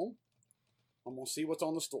 I'd come home. I'm going to see what's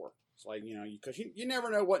on the store. It's like, because you never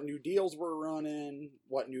know what new deals were running,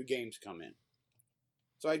 what new games come in.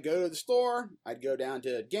 So I'd go to the store. I'd go down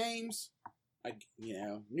to games.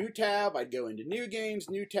 New tab. I'd go into new games,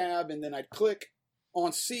 new tab, and then I'd click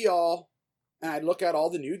on see all, and I'd look at all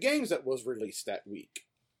the new games that was released that week.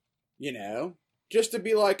 Just to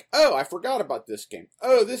be like, oh, I forgot about this game.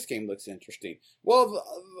 Oh, this game looks interesting. Well,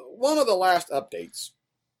 one of the last updates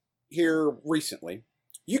here recently,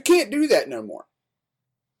 you can't do that no more.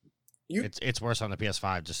 It's worse on the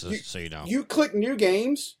PS5, just so you know. You click new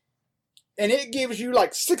games, and it gives you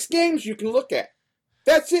like 6 games you can look at.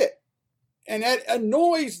 That's it. And that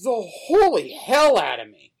annoys the holy hell out of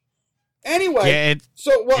me. Anyway,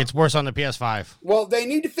 it's worse on the PS5. Well, they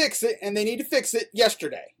need to fix it, and they need to fix it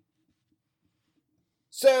yesterday.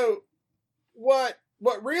 So, what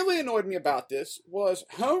really annoyed me about this was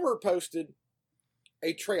Homer posted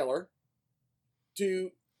a trailer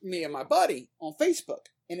to me and my buddy on Facebook,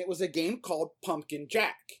 and it was a game called Pumpkin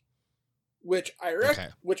Jack, which I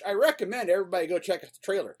recommend everybody go check out the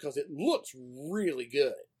trailer because it looks really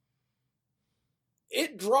good.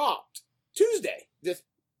 It dropped Tuesday.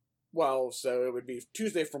 So it would be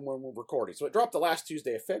Tuesday from when we're recording. So it dropped the last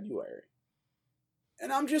Tuesday of February.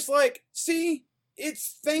 And I'm just like, see,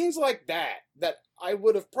 it's things like that I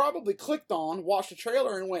would have probably clicked on, watched the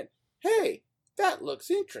trailer, and went, hey, that looks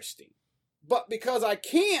interesting. But because I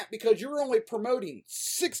can't, because you're only promoting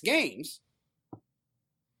 6 games,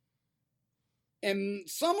 and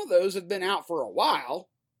some of those have been out for a while,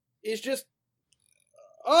 it's just,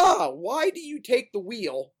 why do you take the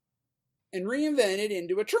wheel and reinvent it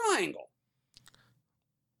into a triangle?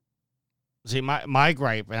 See, my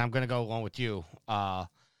gripe, and I'm going to go along with you,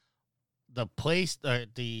 the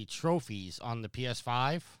trophies on the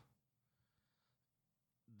PS5,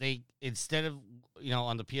 they, instead of,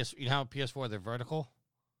 on the PS, how PS4 they're vertical,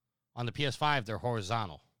 on the PS5 they're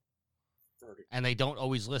horizontal. And they don't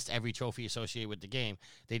always list every trophy associated with the game.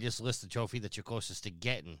 They just list the trophy that you're closest to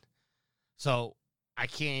getting. So I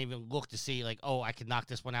can't even look to see, like, oh, I can knock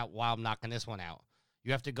this one out while I'm knocking this one out.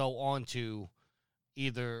 You have to go on to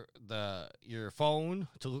either your phone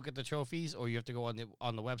to look at the trophies, or you have to go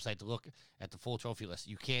on the website to look at the full trophy list.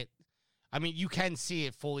 You can't. I mean, you can see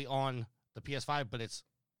it fully on the PS5, but it's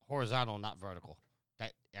horizontal, not vertical.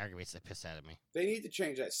 That aggravates the piss out of me. They need to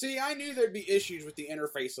change that. See, I knew there'd be issues with the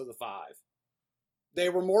interface of the 5. They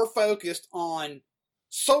were more focused on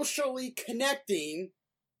socially connecting.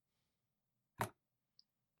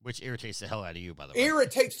 Which irritates the hell out of you, by the way.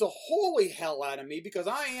 Irritates the holy hell out of me because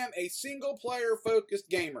I am a single-player focused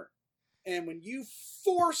gamer. And when you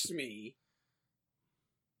force me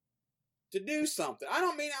to do something, I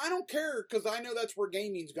don't care because I know that's where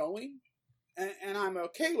gaming's going. And I'm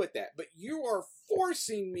okay with that. But you are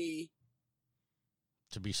forcing me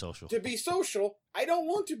to be social. I don't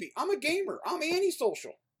want to be. I'm a gamer. I'm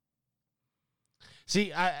antisocial.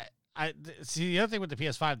 See, the other thing with the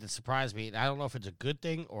PS5 that surprised me, and I don't know if it's a good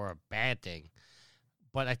thing or a bad thing,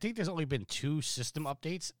 but I think there's only been 2 system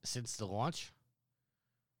updates since the launch.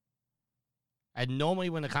 And normally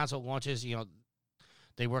when the console launches,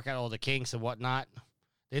 they work out all the kinks and whatnot.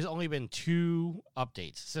 There's only been 2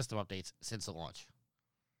 system updates, since the launch.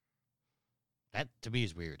 That, to me,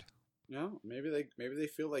 is weird. No, maybe they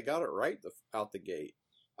feel they got it right out the gate.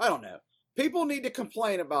 I don't know. People need to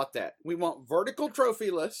complain about that. We want vertical trophy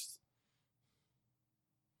lists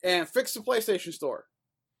and fix the PlayStation Store.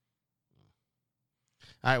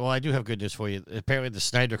 All right, well, I do have good news for you. Apparently, the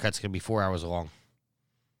Snyder Cut's going to be 4 hours long.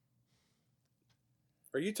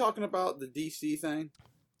 Are you talking about the DC thing?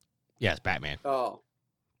 Yes, Batman. Oh.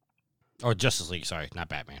 Or Justice League, sorry, not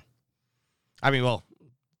Batman. I mean, well,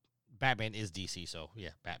 Batman is DC, so yeah,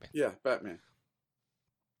 Batman. Yeah, Batman.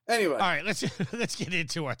 Anyway. All right, let's get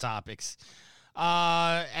into our topics.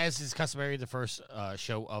 As is customary, the first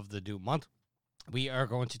show of the new month, we are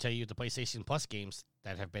going to tell you the PlayStation Plus games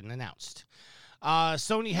that have been announced.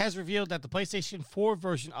 Sony has revealed that the PlayStation 4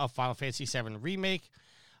 version of Final Fantasy VII Remake,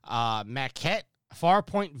 Maquette,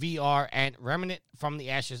 Farpoint VR, and Remnant from the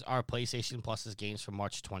Ashes are PlayStation Plus's games for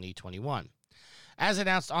March 2021. As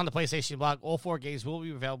announced on the PlayStation blog, all 4 games will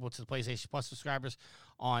be available to the PlayStation Plus subscribers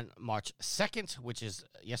on March 2nd, which is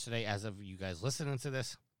yesterday as of you guys listening to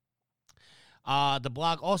this. The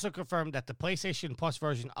blog also confirmed that the PlayStation Plus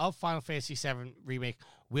version of Final Fantasy VII Remake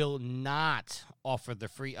will not offer the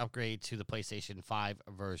free upgrade to the PlayStation 5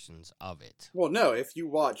 versions of it. Well, no, if you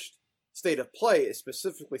watched State of Play, it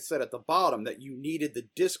specifically said at the bottom that you needed the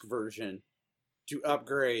disc version to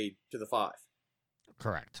upgrade to the 5.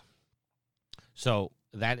 Correct. So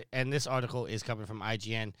this article is coming from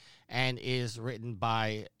IGN and is written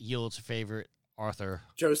by Yield's favorite author,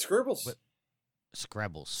 Joe Scribbles.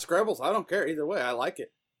 Scrabbles. I don't care either way. I like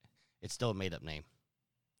it. It's still a made-up name.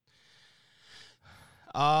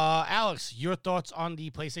 Alex, your thoughts on the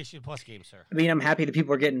PlayStation Plus game, sir? I mean, I'm happy that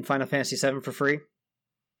people are getting Final Fantasy VII for free,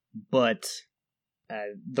 but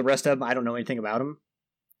the rest of them, I don't know anything about them.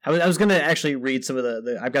 I was going to actually read some of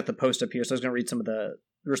the I've got the post up here, so I was going to read some of the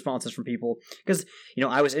responses from people, because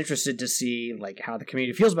I was interested to see like how the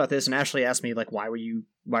community feels about this, and Ashley asked me like, why are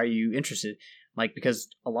you interested? Like, because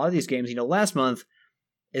a lot of these games, last month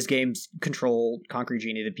is games Control, Concrete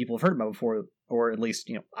Genie that people have heard about before, or at least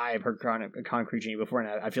I have heard Concrete Genie before,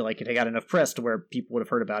 and I feel like it got enough press to where people would have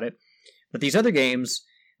heard about it. But these other games,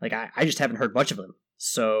 like I just haven't heard much of them,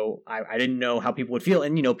 so I didn't know how people would feel.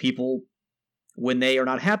 And people, when they are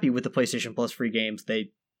not happy with the PlayStation Plus free games,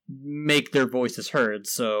 they make their voices heard.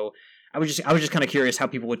 So I was just kind of curious how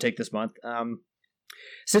people would take this month.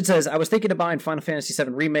 Sid says, I was thinking of buying Final Fantasy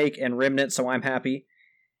VII Remake and Remnant, so I'm happy.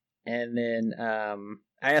 And then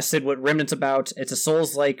I asked Sid what Remnant's about. It's a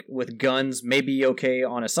Souls-like with guns, maybe okay.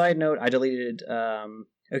 On a side note, I deleted...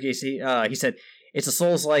 he said, it's a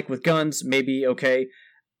Souls-like with guns, maybe okay.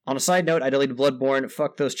 On a side note, I deleted Bloodborne.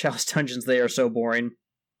 Fuck those Chalice dungeons, they are so boring.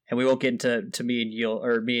 And we won't get into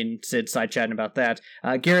me and Sid side chatting about that.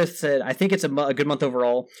 Gareth said, I think it's a good month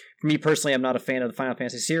overall. For me personally, I'm not a fan of the Final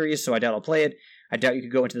Fantasy series, so I doubt I'll play it. I doubt you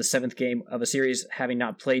could go into the 7th game of a series having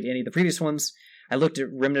not played any of the previous ones. I looked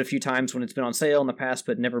at Remnant a few times when it's been on sale in the past,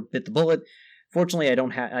 but never bit the bullet. Fortunately, I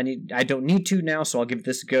don't need to now, so I'll give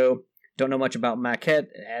this a go. Don't know much about Maquette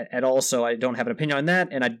at all, so I don't have an opinion on that.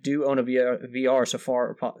 And I do own a VR,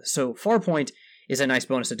 so Farpoint is a nice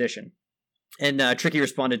bonus addition. And Tricky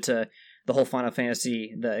responded to the whole Final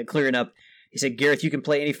Fantasy, the clearing up. He said, Gareth, you can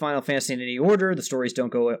play any Final Fantasy in any order. The stories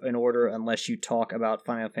don't go in order unless you talk about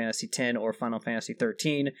Final Fantasy X or Final Fantasy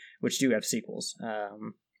 13, which do have sequels.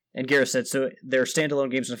 And Gareth said, so they're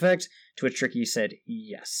standalone games in effect, to which Tricky said,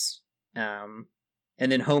 yes. And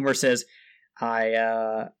then Homer says,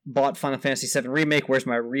 I bought Final Fantasy VII Remake, where's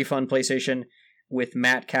my refund, PlayStation? With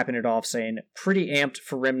Matt capping it off saying, pretty amped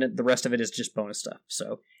for Remnant, the rest of it is just bonus stuff.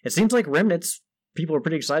 So it seems like people are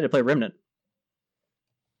pretty excited to play Remnant.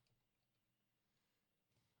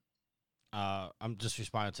 I'm just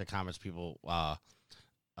responding to comments. People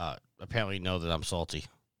apparently know that I'm salty.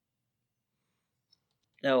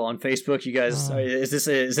 Oh, on Facebook, you guys, is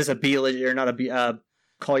this a B or not a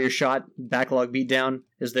call your shot backlog beatdown?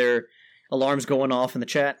 Is there alarms going off in the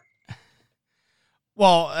chat?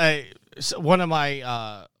 Well, so one of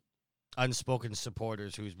my unspoken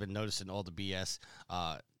supporters who's been noticing all the BS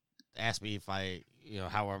asked me if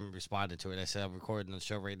how I'm responding to it. I said I'm recording the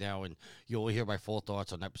show right now, and you'll hear my full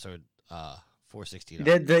thoughts on episode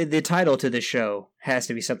 469. The title to this show has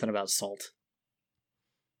to be something about salt.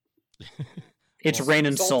 It's Rain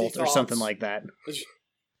and Salt or something like that.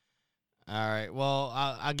 All right. Well,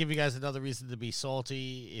 I'll give you guys another reason to be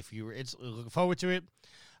salty if you were looking forward to it.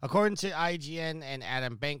 According to IGN and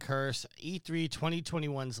Adam Bankhurst, E3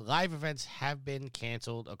 2021's live events have been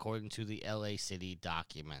canceled according to the LA City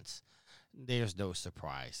documents. There's no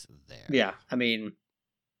surprise there. Yeah, I mean,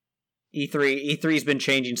 E3's been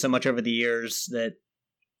changing so much over the years that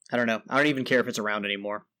I don't know. I don't even care if it's around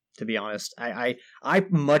anymore, to be honest. I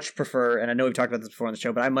much prefer, and I know we've talked about this before on the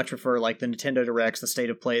show, but I much prefer like the Nintendo Directs, the State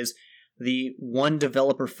of Plays, the one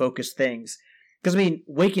developer focused things. Because, I mean,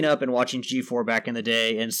 waking up and watching G4 back in the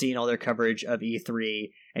day and seeing all their coverage of E3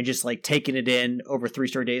 and just, like, taking it in over 3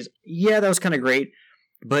 straight days, yeah, that was kind of great,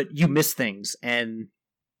 but you miss things, and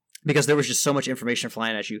because there was just so much information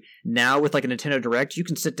flying at you. Now, with, like, a Nintendo Direct, you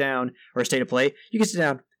can sit down, or a State of Play, you can sit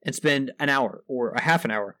down and spend an hour or a half an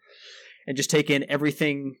hour and just take in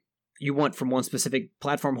everything you want from one specific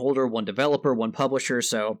platform holder, one developer, one publisher,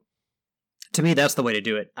 so to me, that's the way to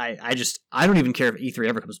do it. I don't even care if E3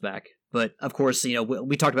 ever comes back. But, of course,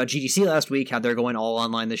 we talked about GDC last week, how they're going all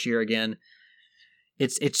online this year again.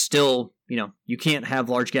 It's still, you can't have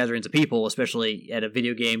large gatherings of people, especially at a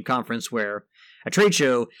video game conference a trade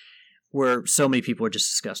show, where so many people are just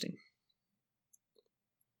disgusting.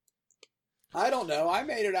 I don't know. I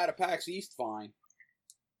made it out of PAX East fine.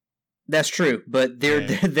 That's true, but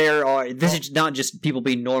this is not just people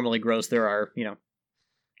being normally gross. There are,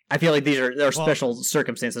 I feel like there are special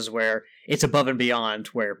circumstances where it's above and beyond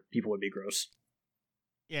where people would be gross.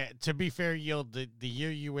 Yeah, to be fair, Yield, the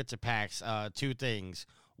year you went to PAX, 2 things.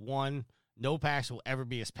 One, no PAX will ever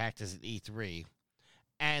be as packed as an E3.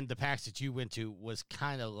 And the PAX that you went to was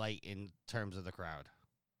kind of light in terms of the crowd.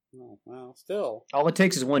 Oh, well, still. All it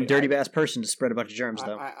takes is one dirty-ass person to spread a bunch of germs,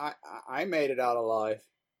 though. I made it out alive.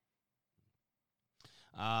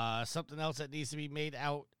 Something else that needs to be made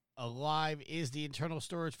out alive is the internal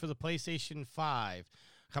storage for the PlayStation 5,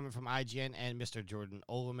 coming from IGN and Mr. Jordan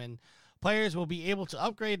Oloman. Players will be able to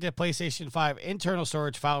upgrade their PlayStation 5 internal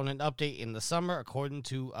storage following an update in the summer, according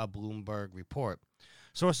to a Bloomberg report.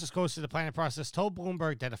 Sources close to the planning process told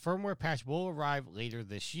Bloomberg that a firmware patch will arrive later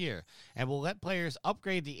this year and will let players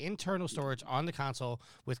upgrade the internal storage on the console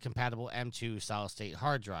with compatible M2 solid-state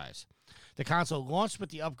hard drives. The console launched with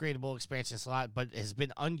the upgradable expansion slot, but has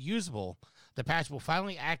been unusable. The patch will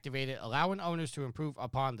finally activate it, allowing owners to improve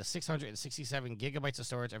upon the 667 gigabytes of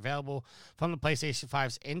storage available from the PlayStation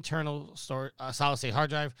 5's internal solid-state hard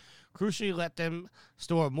drive. Crucially, let them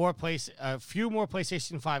store a few more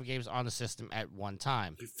PlayStation 5 games on the system at one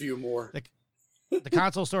time. A few more. The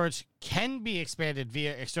console storage can be expanded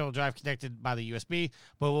via external drive connected by the USB,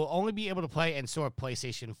 but will only be able to play and store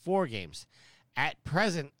PlayStation 4 games. At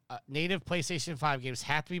present, native PlayStation 5 games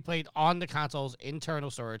have to be played on the console's internal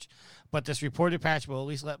storage, but this reported patch will at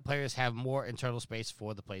least let players have more internal space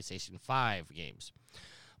for the PlayStation 5 games.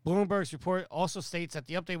 Bloomberg's report also states that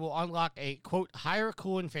the update will unlock a, quote, higher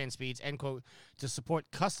cooling fan speeds, end quote, to support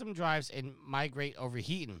custom drives and migrate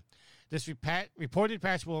overheating. This reported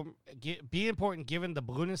patch will be important given the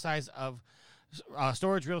ballooning size of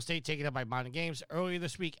storage real estate taken up by modern games. Earlier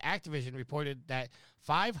this week, Activision reported that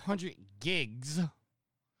 500 gigs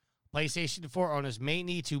PlayStation 4 owners may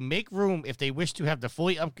need to make room if they wish to have the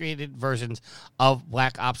fully upgraded versions of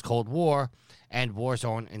Black Ops Cold War and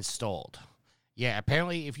Warzone installed. Yeah,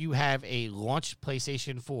 apparently if you have a launched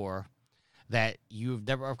PlayStation 4 that you've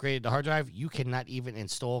never upgraded the hard drive, you cannot even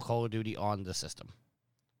install Call of Duty on the system.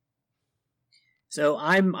 So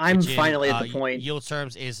I'm finally at the point. Yield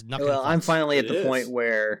terms is nothing. Well, I'm finally at the point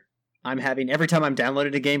where I'm having every time I'm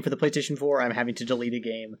downloading a game for the PlayStation 4, I'm having to delete a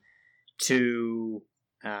game to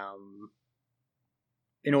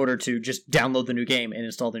in order to just download the new game and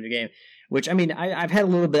install the new game. Which, I mean, I've had a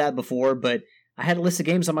little bit of that before, but I had a list of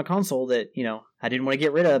games on my console that, I didn't want to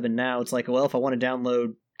get rid of, and now it's like, well, if I want to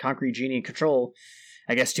download Concrete Genie and Control,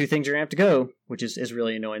 I guess 2 things are going to have to go, which is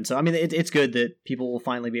really annoying. So, I mean, it's good that people will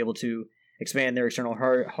finally be able to expand their external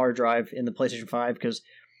hard drive in the PlayStation 5, because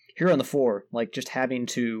here on the 4, like, just having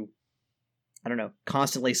to, I don't know,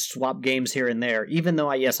 constantly swap games here and there, even though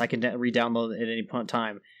I can re-download at any point in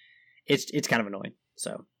time, it's kind of annoying.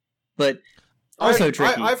 So, but also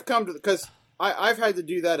tricky. I've come to, because I've had to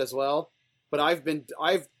do that as well, but I've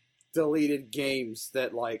deleted games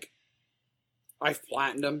that, like, I've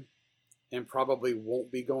platinumed and probably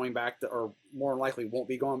won't be going back to, or more than likely won't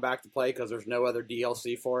be going back to play because there's no other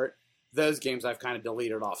DLC for it. Those games I've kind of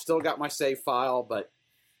deleted off. Still got my save file, but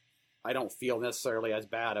I don't feel necessarily as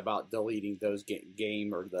bad about deleting those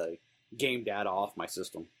game or the game data off my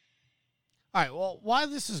system. All right, well, why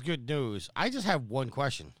this is good news, I just have one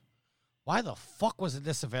question. Why the fuck wasn't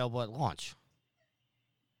this available at launch?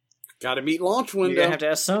 Got to meet launch window. You're going to have to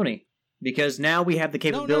ask Sony, because now we have the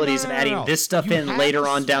capabilities of adding this stuff in later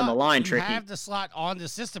on down the line, Tricky. You have the slot on the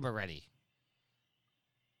system already.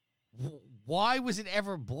 Why was it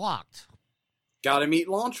ever blocked? Got to meet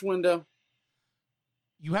launch window.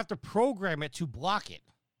 You have to program it to block it.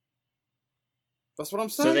 That's what I'm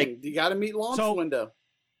saying. You got to meet launch window.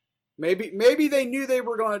 Maybe they knew they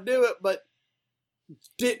were going to do it, but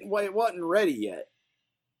it wasn't ready yet.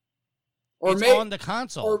 Or it's on the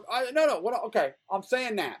console. Okay, I'm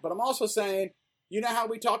saying that, but I'm also saying, you know how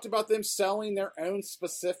we talked about them selling their own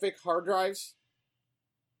specific hard drives?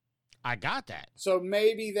 I got that. So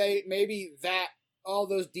maybe all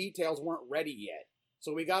those details weren't ready yet.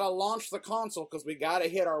 So we got to launch the console because we got to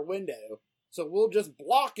hit our window. So we'll just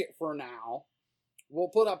block it for now. We'll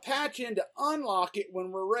put a patch in to unlock it when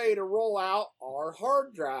we're ready to roll out our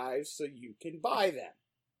hard drives so you can buy them.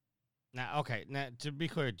 Now, to be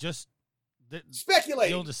clear, just...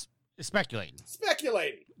 Speculating.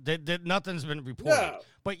 Speculating. Nothing's been reported. No.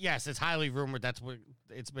 But yes, it's highly rumored. That's what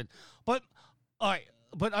it's been. But, all right,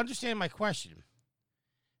 but understand my question.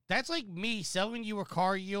 That's like me selling you a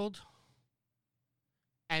car yield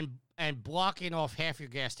and blocking off half your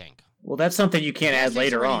gas tank. Well, that's something you can't add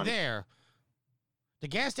later on. The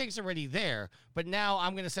gas tank's already there, but now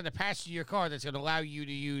I'm going to send a patch to your car that's going to allow you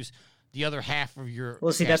to use the other half of your...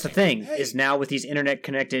 Well, see, that's the thing, is now with these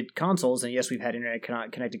internet-connected consoles, and yes, we've had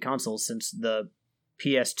internet-connected consoles since the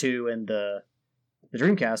PS2 and the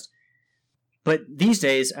Dreamcast, but these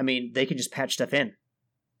days, I mean, they can just patch stuff in,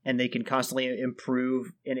 and they can constantly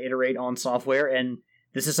improve and iterate on software, and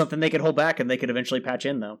this is something they could hold back and they could eventually patch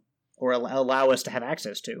in, though, or allow us to have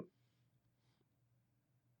access to.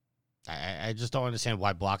 I just don't understand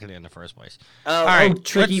why blocking it in the first place. All right,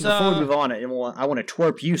 Tricky, before we move on, I want to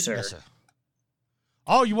twerp you, sir. Yes, sir.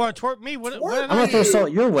 Oh, you want to twerp me? What I'm going to throw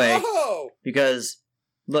salt your way, because,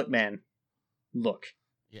 look, man, look.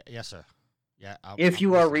 Yeah, yes, sir. Yeah. If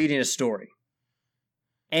you are reading a story,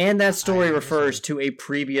 and that story refers to a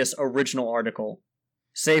previous original article,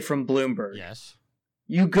 say from Bloomberg. Yes.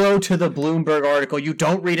 You go to the Bloomberg article, you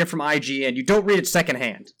don't read it from IGN, you don't read it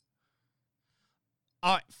secondhand.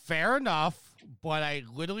 Fair enough, but I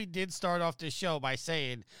literally did start off this show by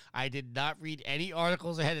saying I did not read any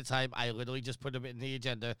articles ahead of time. I literally just put them in the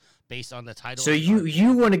agenda based on the title. So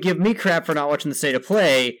you want to give me crap for not watching the State of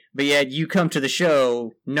Play, but yet you come to the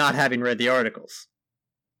show not having read the articles.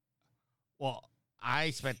 Well, I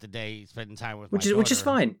spent the day spending time with which is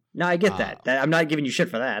fine. No, I get that. I'm not giving you shit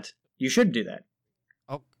for that. You should do that.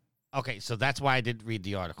 Oh, okay. So that's why I didn't read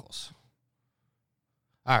the articles.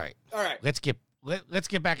 All right. Let's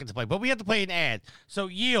get back into play, but we have to play an ad. So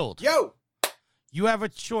Yield. Yo. You have a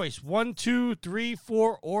choice: 1, 2, 3,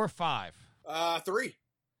 4, or 5. 3.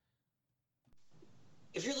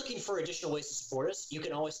 If you're looking for additional ways to support us, you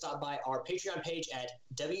can always stop by our Patreon page at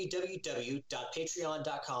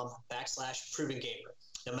www.patreon.com/ProvenGamer.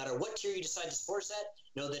 No matter what tier you decide to support us at,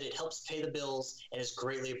 know that it helps pay the bills and is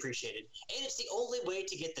greatly appreciated. And it's the only way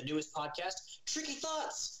to get the newest podcast, Tricky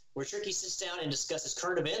Thoughts, where Tricky sits down and discusses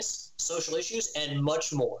current events, social issues, and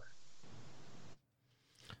much more.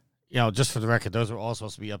 You know, just for the record, those were all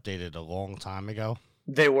supposed to be updated a long time ago.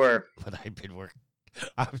 They were. But I've been working.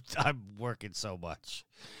 I'm working so much.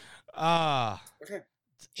 Okay.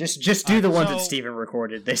 Just do the ones that Steven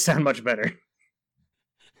recorded. They sound much better.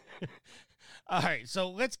 All right, so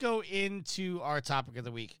let's go into our topic of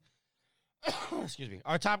the week. Excuse me.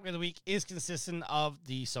 Our topic of the week is consistent of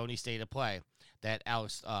the Sony State of Play that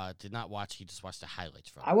Alex did not watch. He just watched the highlights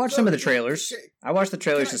from. I watched some of the trailers. I watched the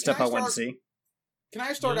trailers and stuff I wanted to see. Can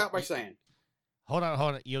I start out by saying? Hold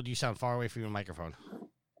on. Yield, you sound far away from your microphone.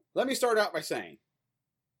 Let me start out by saying,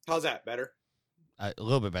 how's that, better? A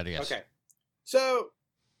little bit better, yes. Okay. So,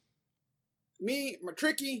 me,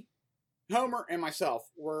 Tricky, Homer, and myself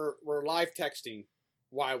were live texting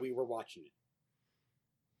while we were watching it.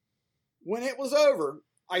 When it was over,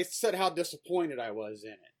 I said how disappointed I was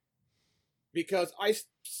in it. Because I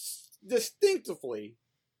distinctively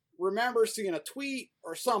remember seeing a tweet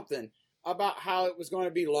or something about how it was going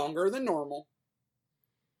to be longer than normal.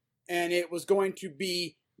 And it was going to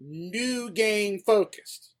be new game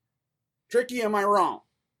focused. Tricky, am I wrong?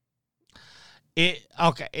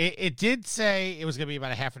 It did say it was going to be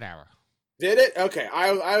about a half an hour. Did it? Okay,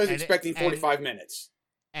 I was expecting 45 minutes.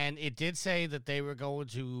 And it did say that they were going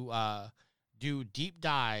to do deep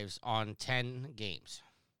dives on 10 games.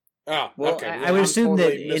 Oh, well, okay. I would assume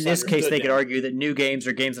totally that in this case they could then. argue that new games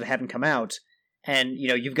are games that haven't come out, and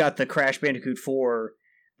you've got the Crash Bandicoot 4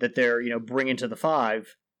 that they're bringing to the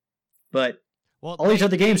 5, but all these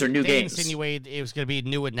other games are new games. They insinuated it was going to be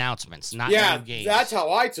new announcements, not new games. That's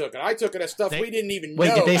how I took it. I took it as stuff we didn't even know.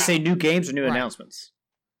 Wait, did they about. say new games or new announcements?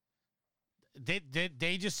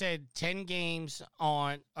 They just said 10 games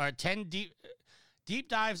on, or 10 deep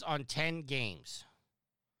dives on 10 games.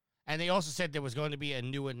 And they also said there was going to be a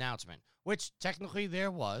new announcement, which technically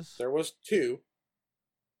there was. There was 2.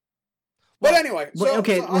 But anyway,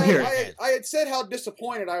 I had said how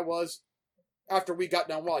disappointed I was after we got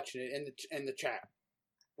done watching it in the chat.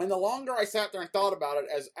 And the longer I sat there and thought about it,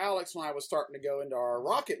 as Alex and I was starting to go into our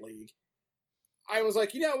Rocket League, I was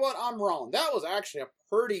like, you know what? I'm wrong. That was actually a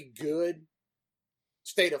pretty good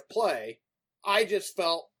state of play. I just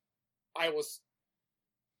felt I was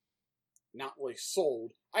not really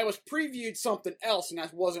sold. I was previewed something else, and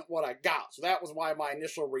that wasn't what I got. So that was why my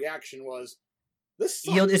initial reaction was, this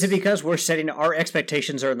sucks. Is it because we're setting our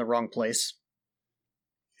expectations are in the wrong place?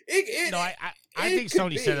 I think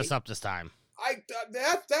Sony set us up this time.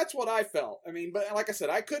 That's what I felt. I mean, but like I said,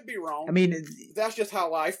 I could be wrong. I mean, that's just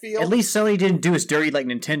how I feel. At least Sony didn't do as dirty like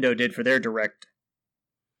Nintendo did for their Direct.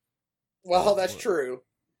 Well, that's true.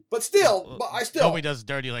 But still, nobody does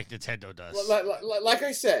dirty like Nintendo does. Like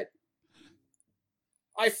I said,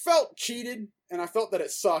 I felt cheated, and I felt that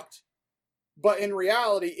it sucked. But in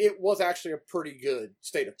reality, it was actually a pretty good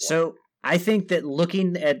state of play. So I think that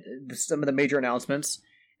looking at some of the major announcements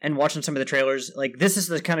and watching some of the trailers, like, this is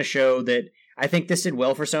the kind of show that I think this did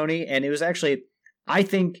well for Sony, and it was actually, I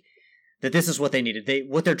think that this is what they needed.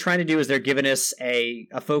 What they're trying to do is they're giving us a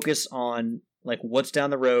focus on, like, what's down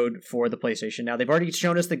the road for the PlayStation. Now, they've already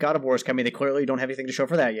shown us that God of War is coming. They clearly don't have anything to show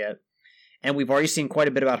for that yet. And we've already seen quite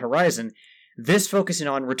a bit about Horizon. This focusing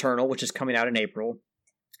on Returnal, which is coming out in April,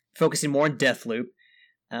 focusing more on Deathloop,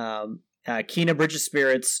 Kena Bridge of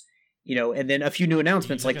Spirits, and then a few new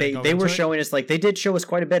announcements. Like, they were showing us, like, they did show us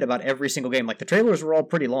quite a bit about every single game. Like, the trailers were all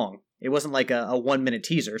pretty long. It wasn't like a 1-minute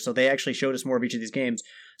teaser, so they actually showed us more of each of these games.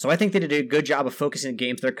 So I think they did a good job of focusing on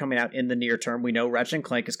games that are coming out in the near term. We know Ratchet &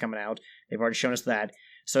 Clank is coming out. They've already shown us that.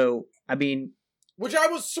 So, I mean... Which I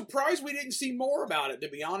was surprised we didn't see more about it, to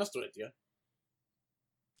be honest with you.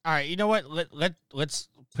 All right, you know what? Let's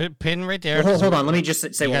pin right there. Well, hold on. Let me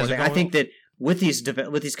just say one more thing. I think that with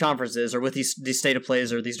these conferences, or with these state of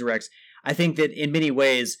plays or these directs, I think that in many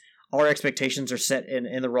ways our expectations are set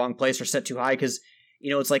in the wrong place, or set too high, because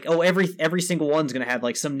it's like, oh, every single one's going to have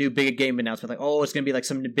like some new big game announcement, like, oh, it's going to be like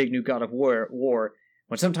some big new God of War,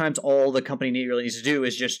 when sometimes all the company really needs to do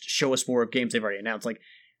is just show us more of games they've already announced. Like,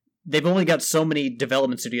 they've only got so many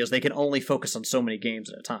development studios, they can only focus on so many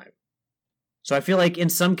games at a time. So I feel like in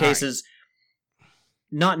some cases,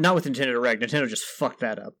 not with Nintendo Direct, Nintendo just fucked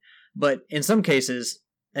that up. But in some cases,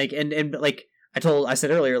 like, and like I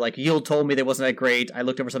said earlier, like, Yield told me that wasn't that great. I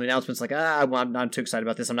looked over some announcements, like, I'm not too excited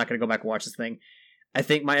about this. I'm not going to go back and watch this thing. I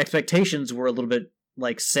think my expectations were a little bit,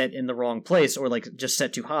 like, set in the wrong place, or like just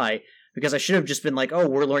set too high, because I should have just been like, oh,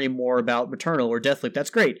 we're learning more about Returnal or Deathloop.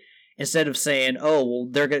 That's great. Instead of saying, oh, well,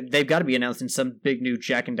 they've got to be announcing some big new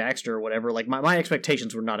Jak and Daxter or whatever. Like, my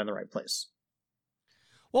expectations were not in the right place.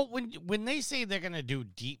 Well, when they say they're going to do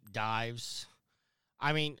deep dives,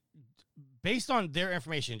 I mean, based on their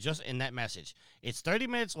information, just in that message, it's 30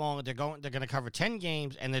 minutes long. They're going to cover 10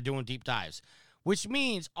 games, and they're doing deep dives, which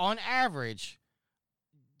means on average,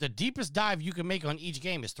 the deepest dive you can make on each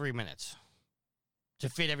game is 3 minutes to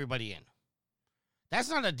fit everybody in. That's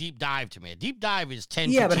not a deep dive to me. A deep dive is 10.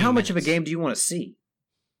 Yeah, but how much minutes. of a game do you want to see?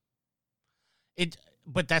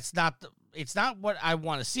 But that's not. It's not what I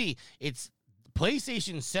want to see. It's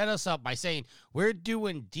PlayStation set us up by saying we're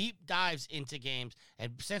doing deep dives into games,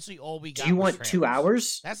 and essentially all we got. Do you want 2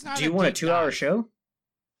 hours? That's not. Do you want a 2-hour show?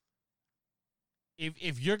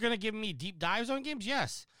 If you're gonna give me deep dives on games,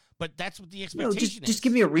 yes, but that's what the expectation is. Just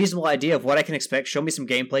give me a reasonable idea of what I can expect. Show me some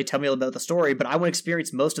gameplay. Tell me a little about the story. But I want to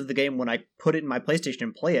experience most of the game when I put it in my PlayStation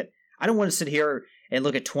and play it. I don't want to sit here and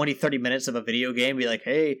look at 20, 30 minutes of a video game and be like,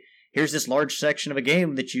 hey, here's this large section of a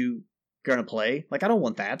game that you gonna play. Like, I don't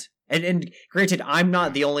want that. And granted, I'm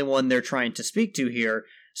not the only one they're trying to speak to here,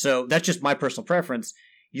 so that's just my personal preference.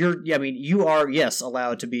 You are, yes,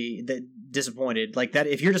 allowed to be disappointed. Like, that,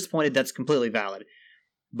 if you're disappointed, that's completely valid.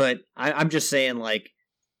 But I'm just saying, like,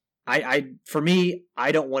 for me,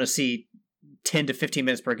 I don't want to see 10 to 15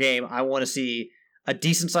 minutes per game. I want to see a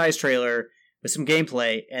decent-sized trailer with some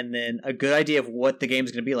gameplay, and then a good idea of what the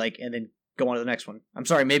game's going to be like, and then go on to the next one. I'm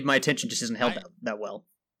sorry, maybe my attention just isn't held that well.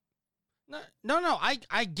 No,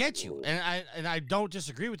 I get you, and I don't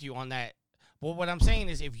disagree with you on that. But what I'm saying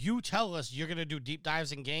is, if you tell us you're going to do deep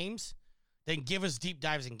dives in games, then give us deep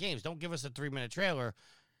dives in games. Don't give us a 3-minute trailer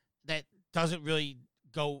that doesn't really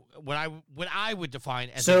go what I would define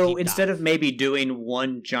as a deep instead dive. of maybe doing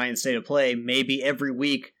one giant state of play, maybe every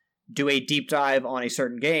week do a deep dive on a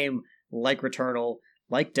certain game, like Returnal,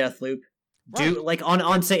 like Deathloop. Right. Do like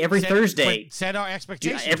on say every Thursday. Set our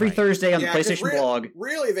expectations. Every right. Thursday on the PlayStation blog.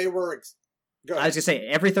 Really, they were. I was gonna say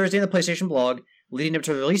every Thursday on the PlayStation blog, leading up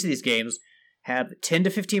to the release of these games, have 10 to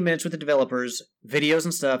 15 minutes with the developers, videos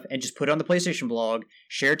and stuff, and just put it on the PlayStation blog,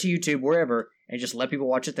 share it to YouTube, wherever, and just let people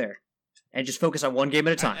watch it there. And just focus on one game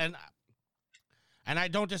at a time. And I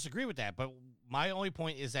don't disagree with that, but my only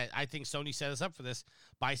point is that I think Sony set us up for this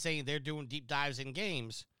by saying they're doing deep dives in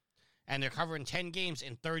games, and they're covering 10 games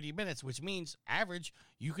in 30 minutes, which means average,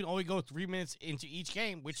 you can only go 3 minutes into each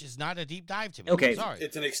game, which is not a deep dive to me. Okay. I'm sorry.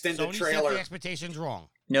 It's an extended Sony trailer. set the expectations wrong.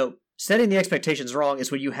 No, setting the expectations wrong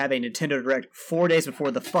is when you have a Nintendo Direct 4 days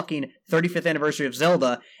before the fucking 35th anniversary of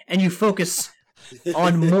Zelda, and you focus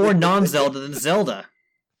on more non-Zelda than Zelda.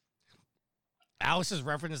 Alice has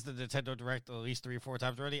referenced the Nintendo Direct at least 3 or 4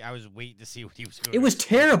 times already. I was waiting to see what he was going to It was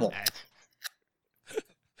terrible.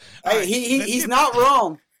 Hey, he's not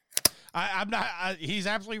wrong. I'm not. He's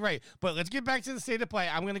absolutely right. But let's get back to the state of play.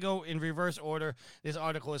 I'm going to go in reverse order. This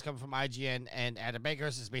article is coming from IGN, and Adam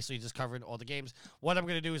Baker's is basically just covering all the games. What I'm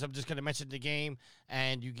going to do is I'm just going to mention the game,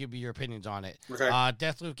 and you give me your opinions on it. Okay.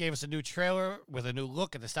 Deathloop gave us a new trailer with a new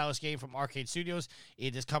look at the stylish game from Arcade Studios.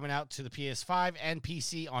 It is coming out to the PS5 and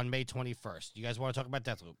PC on May 21st. You guys want to talk about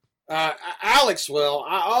Deathloop? Alex will.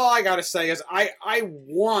 All I got to say is I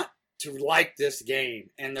want to like this game,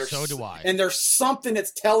 and So do I. And there's something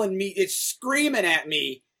that's telling me, it's screaming at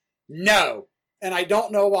me, no. And I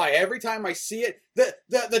don't know why. Every time I see it,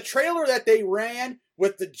 the trailer that they ran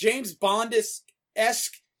with the James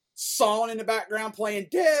Bond-esque song in the background playing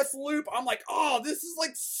Deathloop, I'm like, oh, this is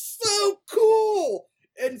like so cool.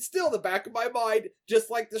 And still, the back of my mind, just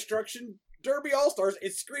like Destruction Derby All-Stars,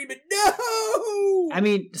 it's screaming, no. I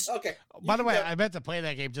mean, okay. By the way, I meant to play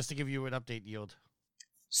that game just to give you an update, Yield.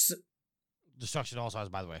 Destruction All-Stars,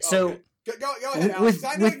 by the way. So okay. Go ahead, Alex.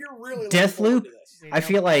 I know you're really looking forward Deathloop, to this. I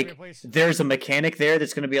feel like there's a mechanic there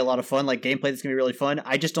that's going to be a lot of fun, like gameplay that's going to be really fun.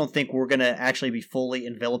 I just don't think we're going to actually be fully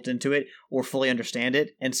enveloped into it or fully understand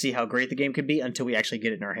it and see how great the game could be until we actually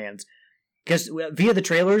get it in our hands. Because via the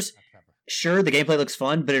trailers, sure, the gameplay looks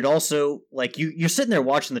fun, but it also, like, you're sitting there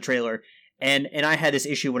watching the trailer, and I had this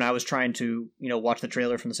issue when I was trying to, watch the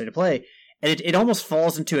trailer from the state of play, and it almost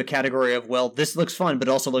falls into a category of, well, this looks fun, but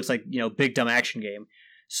also looks like, big dumb action game.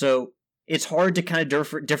 So it's hard to kind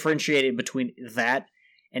of differentiate it between that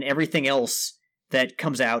and everything else that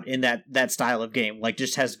comes out in that style of game, like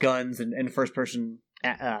just has guns and first person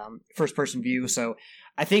view. So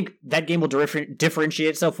I think that game will differentiate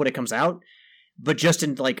itself when it comes out, but just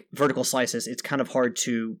in like vertical slices, it's kind of hard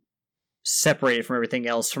to separate it from everything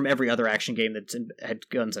else, from every other action game that's had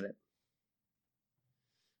guns in it.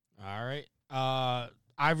 All right.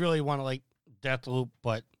 I really want to like Deathloop,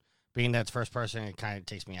 but being that's first person, it kind of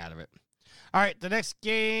takes me out of it. All right, the next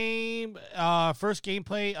game, first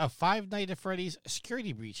gameplay of Five Nights at Freddy's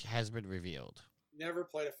Security Breach has been revealed. Never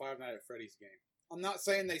played a Five Nights at Freddy's game. I'm not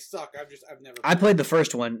saying they suck. I've never. I played the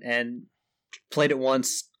first one and played it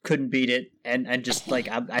once, couldn't beat it, and just like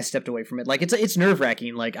I stepped away from it. Like it's nerve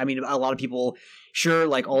wracking. Like, I mean, a lot of people, sure,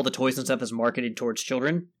 like all the toys and stuff is marketed towards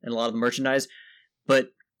children and a lot of the merchandise, but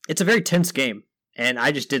it's a very tense game. And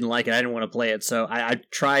I just didn't like it. I didn't want to play it. So I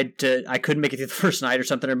tried to. I couldn't make it through the first night or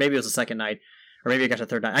something, or maybe it was the second night, or maybe I got to the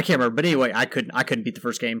third night. I can't remember. But anyway, I couldn't beat the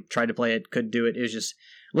first game. Tried to play it, couldn't do it. It was just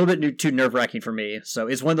a little bit too nerve wracking for me. So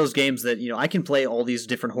it's one of those games that I can play all these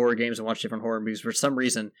different horror games and watch different horror movies. For some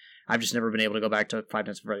reason, I've just never been able to go back to Five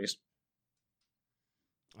Nights at Freddy's.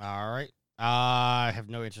 All right. I have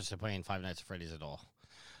no interest in playing Five Nights at Freddy's at all.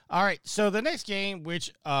 All right, so the next game,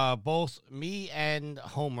 which both me and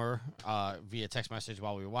Homer, via text message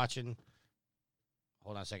while we were watching,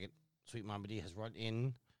 hold on a second, Sweet Mama D has run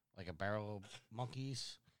in like a barrel of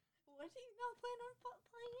monkeys. What are you not planning on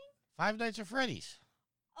playing? Five Nights at Freddy's.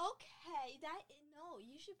 Okay, no,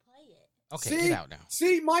 you should play it. Okay, See, get out now.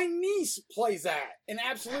 see, my niece plays that and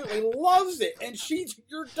absolutely loves it, and she's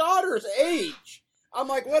your daughter's age. I'm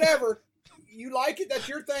like, whatever. You like it? That's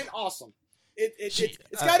your thing. Awesome.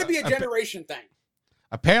 It's got to be a generation thing.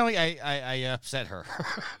 Apparently, I upset her.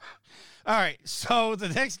 All right, so the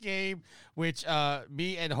next game, which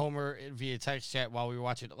me and Homer via text chat while we were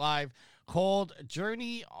watching it live, called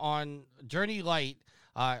Journey Light.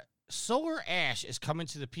 Solar Ash is coming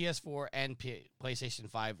to the PS4 and PlayStation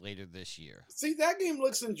 5 later this year. See, that game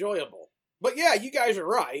looks enjoyable. But yeah, you guys are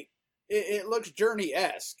right. It looks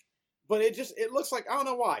Journey-esque. But it looks like, I don't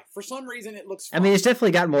know why. For some reason, it looks fun. I mean, it's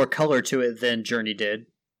definitely got more color to it than Journey did.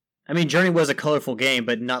 I mean, Journey was a colorful game,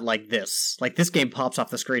 but not like this. Like, this game pops off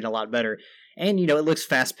the screen a lot better. And, you know, it looks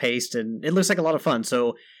fast-paced, and it looks like a lot of fun.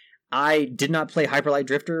 So, I did not play Hyper Light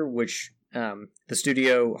Drifter, which the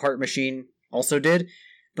studio Heart Machine also did.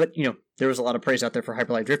 But, you know, there was a lot of praise out there for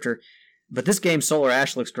Hyper Light Drifter. But this game, Solar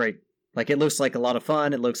Ash, looks great. Like, it looks like a lot of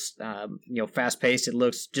fun. It looks, you know, fast-paced. It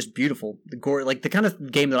looks just beautiful. Like, the kind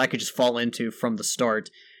of game that I could just fall into from the start,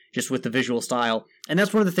 just with the visual style. And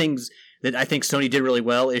that's one of the things that I think Sony did really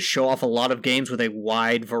well, is show off a lot of games with a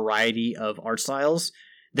wide variety of art styles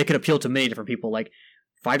that could appeal to many different people. Like,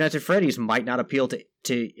 Five Nights at Freddy's might not appeal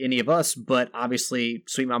to any of us, but obviously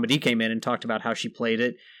Sweet Mama D came in and talked about how she played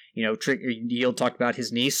it. You know, Yield talked about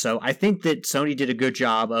his niece, so I think that Sony did a good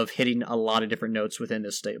job of hitting a lot of different notes within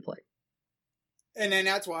this state of play. And then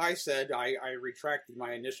that's why I said I retracted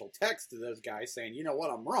my initial text to those guys saying, you know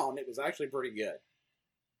what, I'm wrong. It was actually pretty good.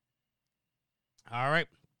 All right.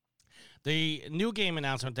 The new game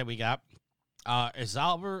announcement that we got,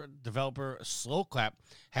 Resolver developer Slowclap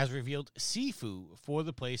has revealed Sifu for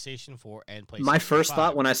the PlayStation 4 and PlayStation 5. My first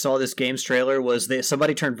thought when I saw this game's trailer was that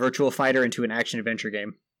somebody turned Virtua Fighter into an action-adventure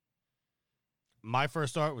game. My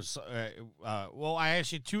first thought was, I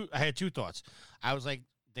had two thoughts. I was like,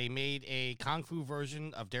 they made a Kung Fu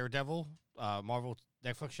version of Daredevil, Marvel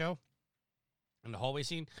Netflix show, in the hallway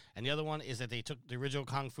scene. And the other one is that they took the original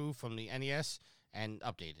Kung Fu from the NES and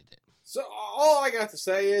updated it. So all I got to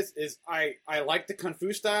say is I like the Kung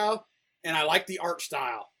Fu style, and I like the art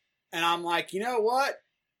style. And I'm like, you know what?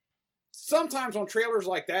 Sometimes on trailers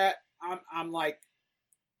like that,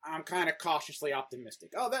 I'm kind of cautiously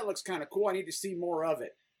optimistic. Oh, that looks kind of cool. I need to see more of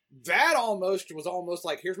it. That was almost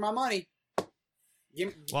like, here's my money. Give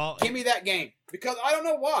me that game. Because I don't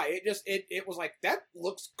know why. It was like, that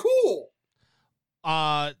looks cool.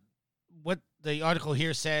 What the article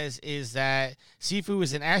here says is that Sifu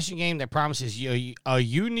is an action game that promises you a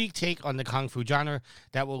unique take on the Kung Fu genre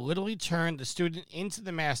that will literally turn the student into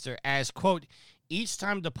the master as, quote, each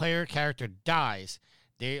time the player character dies,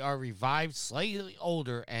 they are revived slightly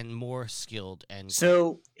older and more skilled. And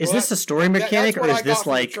so, is this a story mechanic, or is this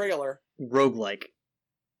like roguelike?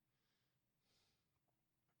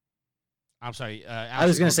 I'm sorry. I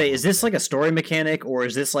was going to say, is this like a story mechanic, or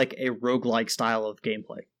is this like a roguelike style of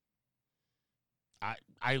gameplay?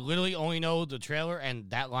 I literally only know the trailer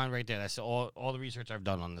and that line right there. That's all the research I've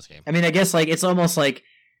done on this game. I mean, I guess like it's almost like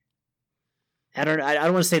I don't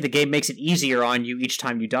want to say the game makes it easier on you each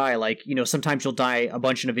time you die. Like, you know, sometimes you'll die a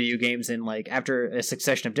bunch in a video games, and like after a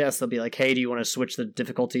succession of deaths, they'll be like, "Hey, do you want to switch the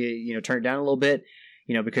difficulty? You know, turn it down a little bit,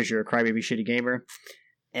 you know, because you're a crybaby shitty gamer."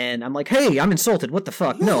 And I'm like, "Hey, I'm insulted. What the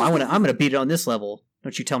fuck? No, I'm gonna beat it on this level.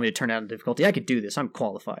 Don't you tell me to turn down the difficulty. I could do this. I'm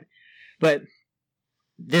qualified." But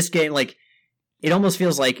this game, like, it almost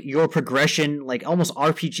feels like your progression, like almost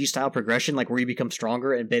RPG style progression, like where you become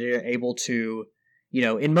stronger and better able to, you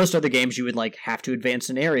know, in most other games you would like have to advance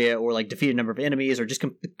an area or like defeat a number of enemies or just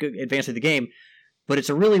advance through the game. But it's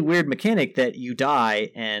a really weird mechanic that you die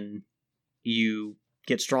and you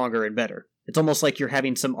get stronger and better. It's almost like you're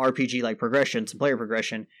having some RPG like progression, some player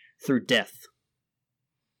progression through death.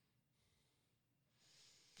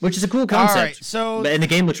 Which is a cool concept. All right, so and the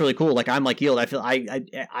game looks really cool. Like, I'm like Yield. I feel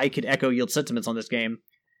I could echo Yield's sentiments on this game.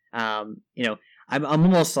 You know, I'm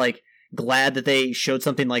almost like glad that they showed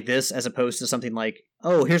something like this as opposed to something like,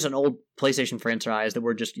 oh, here's an old PlayStation franchise that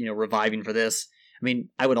we're just, you know, reviving for this. I mean,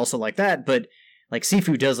 I would also like that, but like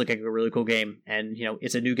Sifu does look like a really cool game, and you know,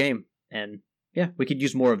 it's a new game, and yeah, we could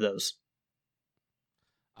use more of those.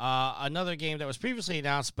 Another game that was previously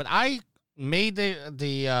announced, but I made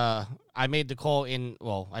I made the call in.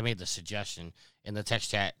 Well, I made the suggestion in the text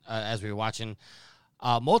chat as we were watching.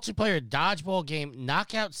 Multiplayer dodgeball game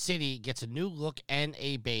Knockout City gets a new look and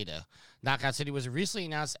a beta. Knockout City was recently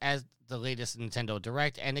announced as the latest Nintendo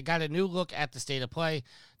Direct, and it got a new look at the state of play.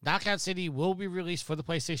 Knockout City will be released for the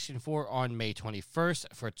PlayStation 4 on May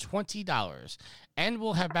 21st for $20, and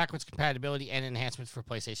will have backwards compatibility and enhancements for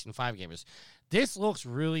PlayStation 5 gamers. This looks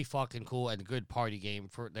really fucking cool and a good party game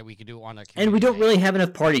that we could do on a community And we don't night. really have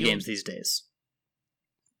enough party games these days.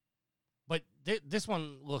 But this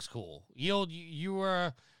one looks cool. Yield, you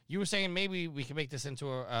were saying maybe we can make this into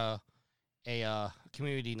a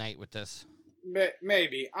community night with this.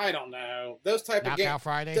 Maybe, I don't know. Those type of Knockout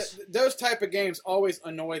Fridays. Those type of games always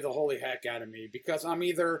annoy the holy heck out of me because I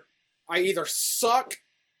either suck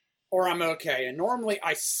or I'm okay, and normally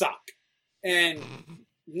I suck. And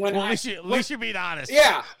when well, at least you're being honest.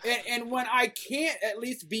 yeah, and when I can't at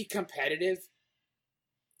least be competitive,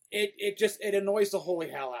 it annoys the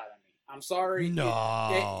holy hell out of me. I'm sorry.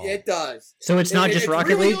 No, it does. So it's not just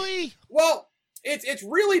Rocket League? Really? Well, it's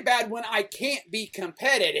really bad when I can't be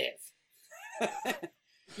competitive.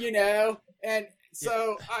 You know, and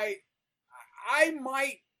so I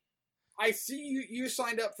see you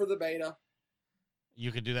signed up for the beta.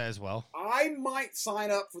 You could do that as well. I might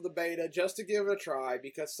sign up for the beta just to give it a try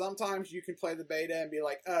because sometimes you can play the beta and be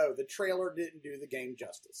like, oh, the trailer didn't do the game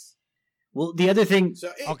justice. Well, the other thing...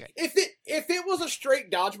 So Okay. if it was a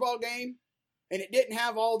straight dodgeball game and it didn't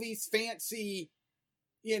have all these fancy,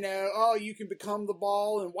 you know, oh, you can become the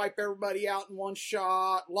ball and wipe everybody out in one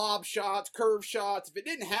shot, lob shots, curve shots. If it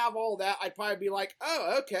didn't have all that, I'd probably be like,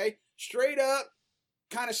 oh, okay, straight up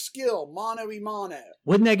kind of skill, mano-y-mano.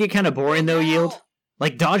 Wouldn't that get kind of boring, though, Yield?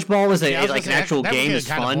 Like, dodgeball is Yeah, I was like gonna an say, actual that would game get is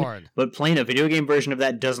kinda fun, boring. but playing a video game version of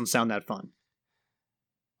that doesn't sound that fun.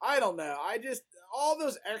 I don't know. All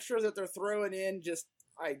those extras that they're throwing in,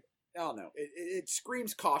 I don't know. It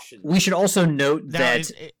screams caution. We should also note Now,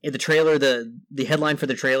 that in the trailer, the headline for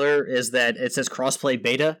the trailer is that it says crossplay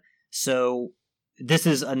beta. So this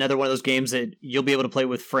is another one of those games that you'll be able to play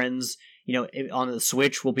with friends. You know, on the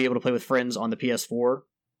Switch, we'll be able to play with friends on the PS4.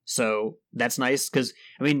 So that's nice because,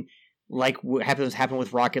 I mean, like what happened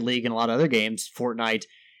with Rocket League and a lot of other games, Fortnite,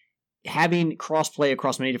 having crossplay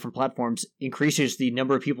across many different platforms increases the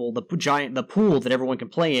number of people, the pool that everyone can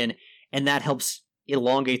play in, and that helps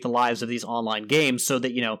elongate the lives of these online games. So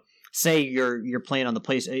that, you know, say you're playing on the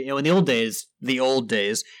PlayStation, you know, in the old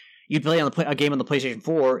days, you'd play on a game on the PlayStation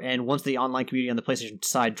 4, and once the online community on the PlayStation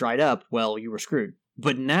side dried up, well, you were screwed.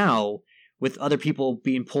 But now, with other people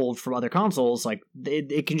being pulled from other consoles, like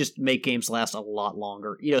it can just make games last a lot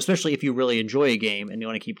longer. You know, especially if you really enjoy a game and you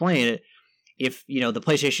want to keep playing it. If, you know, the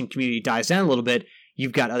PlayStation community dies down a little bit,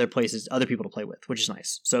 you've got other people to play with, which is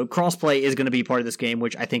nice. So crossplay is going to be part of this game,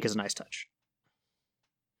 which I think is a nice touch.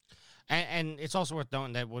 And it's also worth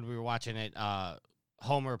noting that when we were watching it,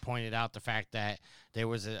 Homer pointed out the fact that there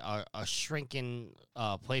was a shrinking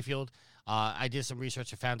playfield. I did some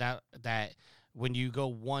research and found out that when you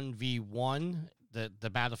go 1v1, the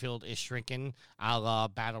battlefield is shrinking a la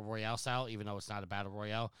Battle Royale style, even though it's not a Battle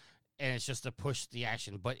Royale. And it's just to push the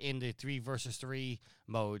action. But in the 3 versus 3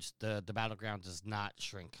 modes, the battleground does not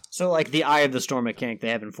shrink. So like the Eye of the Storm mechanic they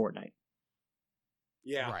have in Fortnite.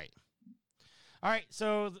 Yeah. Right. All right,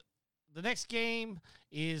 so the next game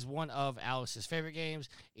is one of Alex's favorite games.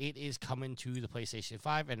 It is coming to the PlayStation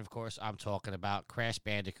 5, and of course, I'm talking about Crash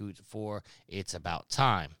Bandicoot 4, It's About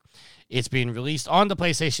Time. It's being released on the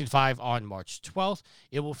PlayStation 5 on March 12th.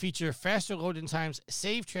 It will feature faster loading times,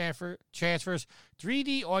 save transfers,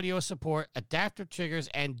 3D audio support, adaptive triggers,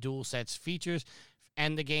 and dual sets features,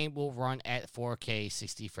 and the game will run at 4K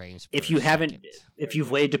 60 frames per second. If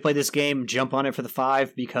you've waited to play this game, jump on it for the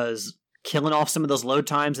 5 because killing off some of those load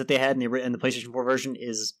times that they had in the PlayStation 4 version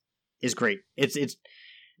is great. It's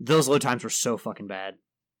those load times were so fucking bad.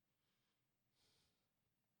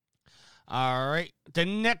 All right, the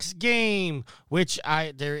next game, which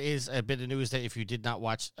there is a bit of news that if you did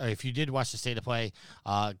watch the state of play,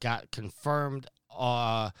 got confirmed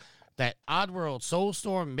that Oddworld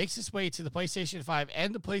Soulstorm makes its way to the PlayStation 5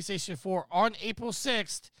 and the PlayStation 4 on April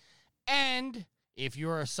 6th. And if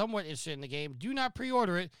you're somewhat interested in the game, do not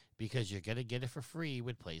pre-order it because you're gonna get it for free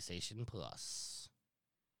with PlayStation Plus.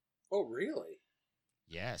 Oh, really?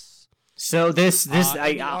 Yes. So this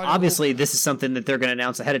article- obviously this is something that they're going to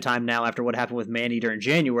announce ahead of time now after what happened with Maneater in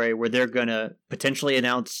January, where they're going to potentially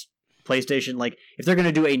announce PlayStation, like if they're going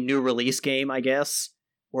to do a new release game, I guess,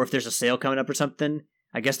 or if there's a sale coming up or something,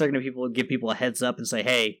 I guess they're going to give people a heads up and say,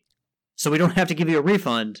 hey, so we don't have to give you a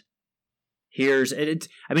refund. It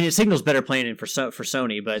signals better planning for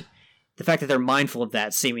Sony, but the fact that they're mindful of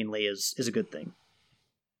that seemingly is a good thing.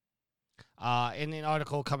 In an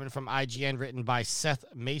article coming from IGN written by Seth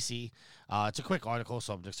Macy. It's a quick article,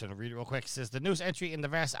 so I'm just going to read it real quick. It says, the newest entry in the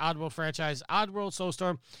vast Oddworld franchise, Oddworld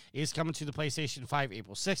Soulstorm, is coming to the PlayStation 5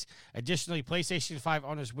 April 6th. Additionally, PlayStation 5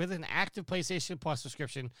 owners with an active PlayStation Plus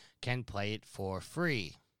subscription can play it for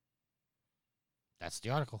free. That's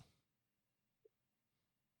the article.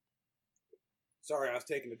 Sorry, I was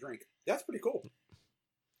taking a drink. That's pretty cool.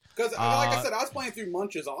 Because, like I said, I was playing through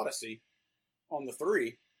Munch's Odyssey on the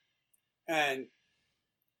 3, and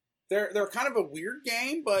they're kind of a weird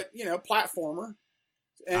game, but platformer.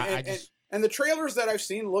 And the trailers that I've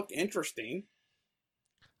seen look interesting.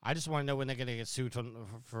 I just want to know when they're going to get sued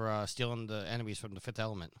for stealing the enemies from the Fifth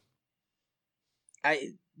Element.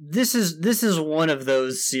 This is one of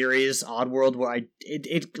those series, Oddworld, where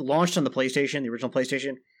it launched on the PlayStation, the original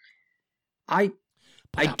PlayStation. I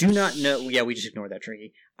do not know. Yeah, we just ignored that,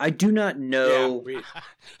 Tricky. I do not know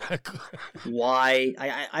why.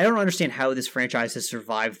 I don't understand how this franchise has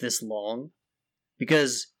survived this long.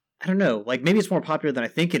 Because, I don't know, like, maybe it's more popular than I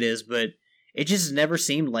think it is, but it just never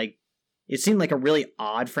seemed like... It seemed like a really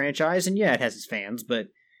odd franchise, and yeah, it has its fans, but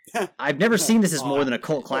I've never seen this as more than a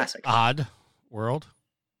cult classic. Odd World?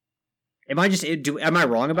 Am I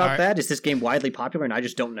wrong about that? Is this game widely popular and I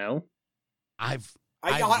just don't know?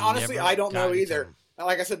 Honestly, I don't know either.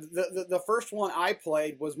 Like I said, the first one I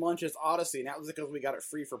played was Munch's Odyssey, and that was because we got it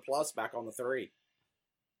free for Plus back on the 3.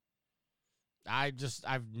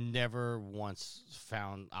 I've never once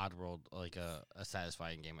found Oddworld like a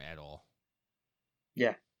satisfying game at all.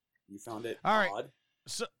 Yeah. You found it all right. odd?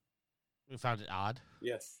 So, we found it odd?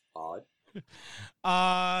 Yes, odd.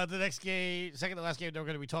 The next game, second to last game that we're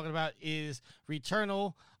going to be talking about is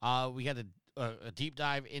Returnal. We got a deep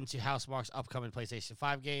dive into Housemarque's upcoming PlayStation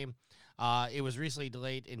 5 game. It was recently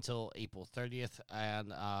delayed until April 30th,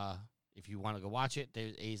 and if you want to go watch it,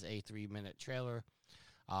 there is a 3-minute trailer.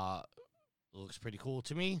 It looks pretty cool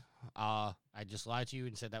to me. I just lied to you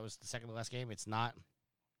and said that was the second to last game. It's not.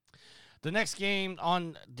 The next game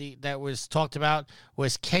that was talked about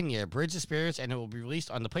was Kena Bridge of Spirits, and it will be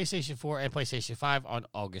released on the PlayStation 4 and PlayStation 5 on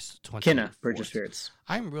August 20th. Kena Bridge of Spirits.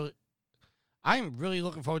 I'm really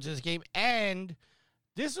looking forward to this game, and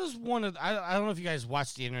this was one of I don't know if you guys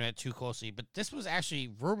watched the internet too closely, but this was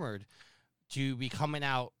actually rumored to be coming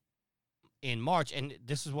out in March, and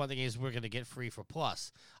this is one of the games we're going to get free for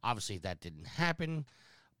Plus. Obviously, that didn't happen,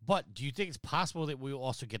 but do you think it's possible that we will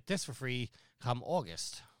also get this for free come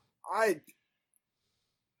August?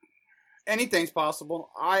 Anything's possible.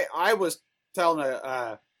 I was telling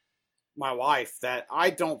my wife that I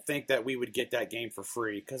don't think that we would get that game for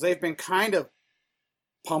free because they've been kind of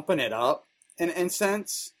pumping it up in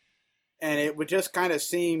sense, and it would just kind of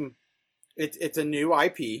seem it's a new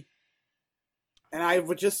IP, and I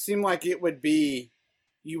would just seem like it would be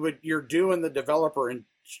you're doing the developer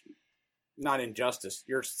not injustice.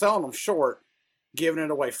 You're selling them short, giving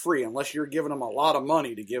it away free, unless you're giving them a lot of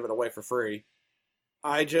money to give it away for free.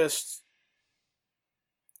 I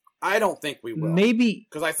don't think we will. Maybe.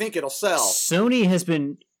 Because I think it'll sell. Sony has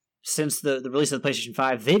been, since the release of the PlayStation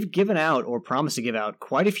 5, they've given out, or promised to give out,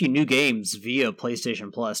 quite a few new games via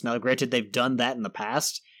PlayStation Plus. Now, granted, they've done that in the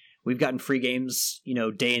past. We've gotten free games,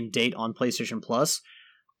 day and date on PlayStation Plus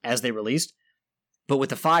as they released. But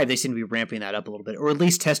with the 5, they seem to be ramping that up a little bit, or at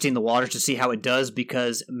least testing the waters to see how it does,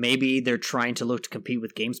 because maybe they're trying to look to compete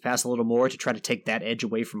with Games Pass a little more to try to take that edge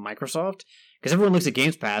away from Microsoft. Because everyone looks at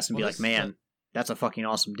Games Pass and be like, man, that's a fucking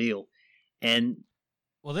awesome deal. And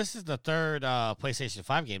well, this is the third PlayStation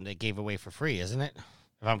 5 game they gave away for free, isn't it?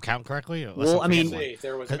 If I'm counting correctly. Well, I mean,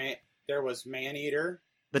 there was Maneater,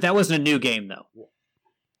 but that wasn't a new game though.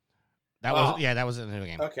 That wasn't a new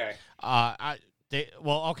game. Okay.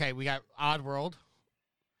 Okay. We got Oddworld,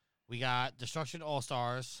 we got Destruction All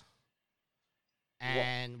Stars,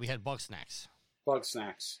 and we had Bugsnax.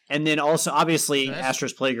 And then also, obviously,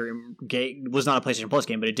 Astro's Playroom was not a PlayStation Plus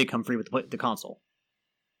game, but it did come free with the console.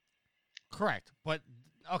 Correct. But,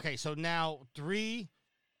 okay, so now 3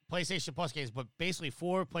 PlayStation Plus games, but basically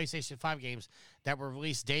 4 PlayStation 5 games that were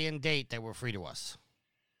released day and date that were free to us.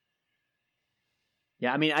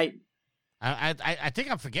 Yeah, I mean, I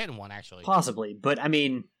think I'm forgetting one, actually. Possibly, but I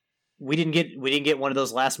mean, we didn't get one of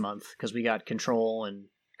those last month because we got Control and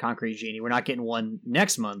Concrete Genie. We're not getting one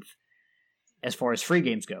next month. As far as free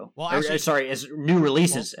games go. Well, actually, as new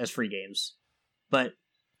releases as free games. But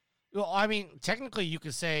well, I mean, technically you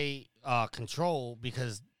could say Control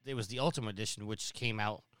because it was the Ultimate Edition, which came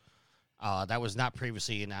out that was not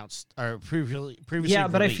previously announced or previously yeah,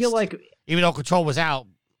 but released. I feel like even though Control was out,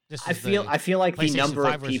 I feel like the number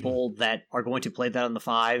of people that are going to play that on the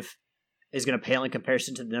 5 is going to pale in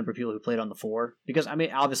comparison to the number of people who played on the 4. Because I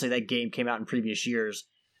mean, obviously that game came out in previous years.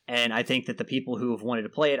 And I think that the people who have wanted to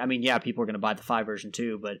play it, I mean, yeah, people are going to buy the 5 version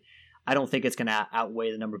too, but I don't think it's going to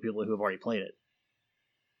outweigh the number of people who have already played it.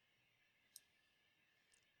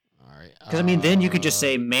 All right. Because, I mean, then you could just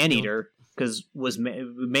say Maneater, because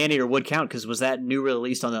Maneater would count, because was that new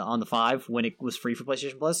released on the 5 when it was free for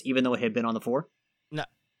PlayStation Plus, even though it had been on the 4? No,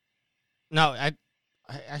 I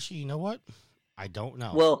actually, you know what? I don't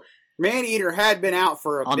know. Well, Maneater had been out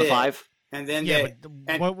for a bit. On the 5? And then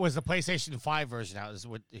what was the PlayStation 5 version out is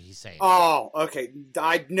what he's saying. Oh, okay.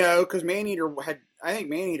 I know, because I think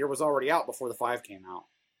Maneater was already out before the 5 came out.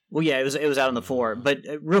 Well, yeah, it was out on the 4. But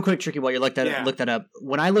real quick, Tricky, while you look that up,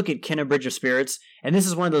 when I look at Kena Bridge of Spirits, and this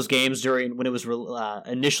is one of those games when it was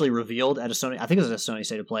initially revealed at a Sony, I think it was a Sony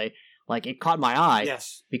State of Play, like it caught my eye.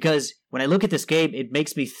 Yes. Because when I look at this game, it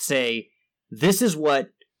makes me say, this is what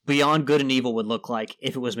Beyond Good and Evil would look like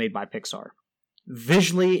if it was made by Pixar.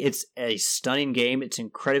 Visually, it's a stunning game. It's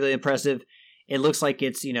incredibly impressive. It looks like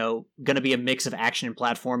it's, going to be a mix of action and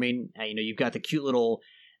platforming. You've got the cute little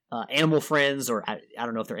animal friends, or I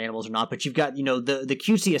don't know if they're animals or not, but you've got, the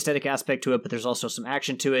cutesy aesthetic aspect to it, but there's also some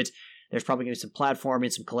action to it. There's probably going to be some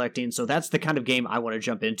platforming, some collecting. So that's the kind of game I want to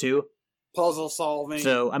jump into. Puzzle solving.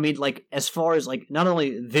 So, I mean, like, as far as, like, not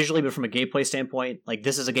only visually, but from a gameplay standpoint, like,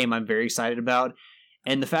 this is a game I'm very excited about.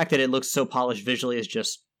 And the fact that it looks so polished visually is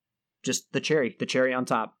just the cherry on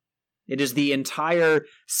top. It is the entire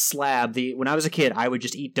slab. When I was a kid, I would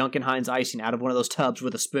just eat Duncan Hines icing out of one of those tubs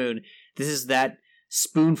with a spoon. This is that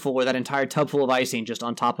spoonful or that entire tub full of icing just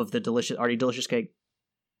on top of the already delicious cake.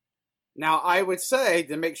 Now, I would say,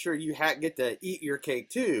 to make sure you get to eat your cake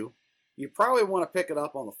too, you probably want to pick it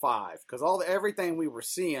up on the 5, because everything we were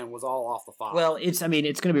seeing was all off the 5. Well, it's going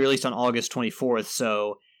to be released on August 24th,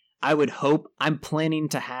 so I would hope, I'm planning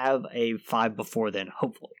to have a 5 before then,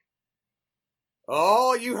 hopefully.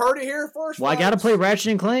 Oh, you heard it here first. Well, folks. I got to play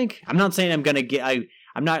Ratchet and Clank. I'm not saying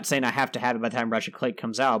I'm not saying I have to have it by the time Ratchet and Clank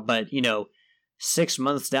comes out, but 6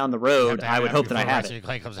 months down the road, I would hope that I have Ratchet and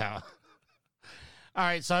Clank comes out. All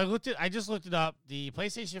right, so I just looked it up. The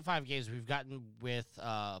PlayStation 5 games we've gotten with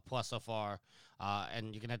Plus so far,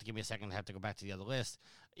 and you're gonna have to give me a second. I have to go back to the other list.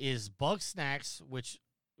 Is Bug Snacks, which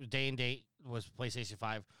day and date was PlayStation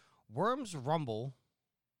 5. Worms Rumble,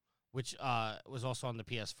 which was also on the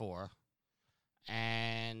PS4.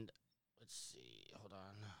 And let's see, hold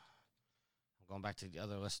on. I'm going back to the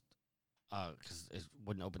other list because it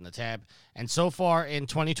wouldn't open the tab. And so far in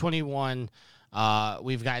 2021,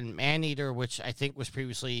 we've gotten Maneater, which I think was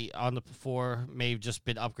previously on the 4, may have just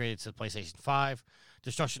been upgraded to the PlayStation 5.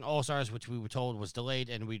 Destruction All-Stars, which we were told was delayed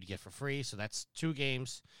and we'd get for free. So that's 2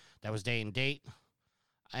 games. That was day and date.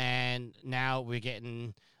 And now we're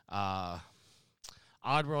getting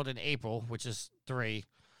Oddworld in April, which is 3.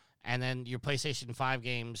 And then your PlayStation 5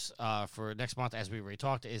 games for next month, as we already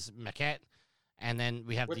talked, is Maquette. And then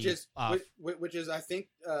we have which is I think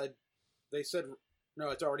they said no,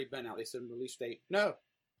 it's already been out. They said release date. No,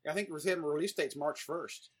 I think release date's March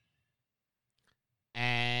 1st.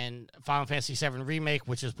 And Final Fantasy VII Remake,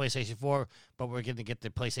 which is PlayStation 4, but we're going to get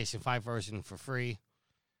the PlayStation 5 version for free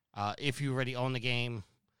if you already own the game.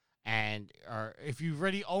 Or if you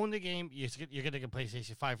already own the game, you're going to get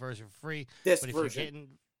PlayStation 5 version for free.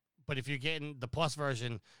 But if you're getting the Plus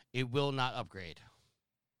version, it will not upgrade.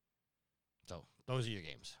 So those are your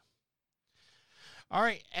games. All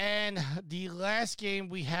right, and the last game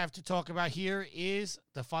we have to talk about here is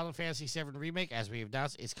the Final Fantasy VII Remake. As we have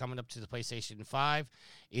announced, it's coming up to the PlayStation 5.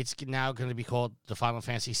 It's now going to be called the Final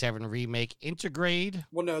Fantasy VII Remake Intergrade.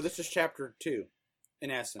 Well, no, this is Chapter 2,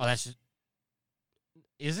 in essence. Oh,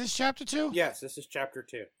 is this Chapter 2? Yes, this is Chapter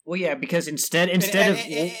 2. Well, yeah, because instead of...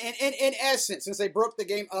 In essence, since they broke the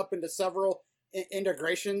game up into several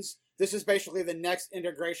integrations, this is basically the next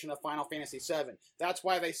integration of Final Fantasy VII. That's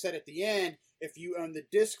why they said at the end, if you own the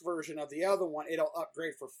disc version of the other one, it'll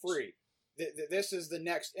upgrade for free. This is the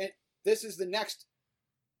next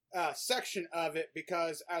section of it,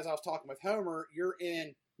 because as I was talking with Homer, you're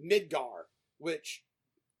in Midgar, which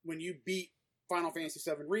when you beat Final Fantasy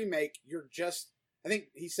VII Remake, you're just... I think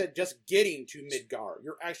he said just getting to Midgar.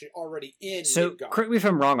 You're actually already in Midgar. So, correct me if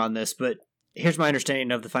I'm wrong on this, but here's my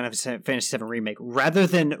understanding of the Final Fantasy VII Remake. Rather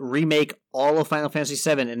than remake all of Final Fantasy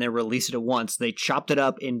VII and then release it at once, they chopped it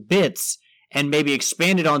up in bits and maybe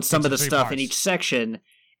expanded on some of the stuff parts in each section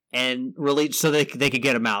and released so they could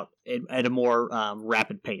get them out at a more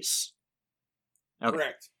rapid pace. Okay.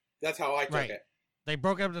 Correct. That's how I took it. They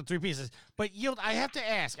broke it up into 3 pieces. But, Yield, I have to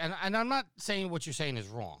ask, and I'm not saying what you're saying is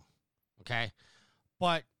wrong, okay?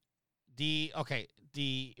 But the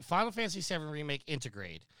Final Fantasy VII Remake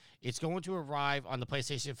Intergrade, it's going to arrive on the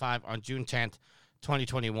PlayStation 5 on June 10th,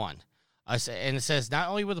 2021. And it says, not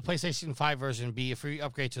only will the PlayStation 5 version be a free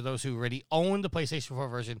upgrade to those who already own the PlayStation 4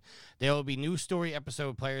 version, there will be new story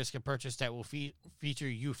episode players can purchase that will feature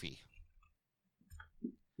Yuffie.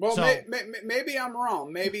 Well, So- maybe I'm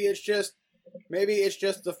wrong. Maybe it's just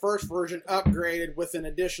the first version upgraded with an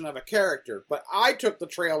addition of a character. But I took the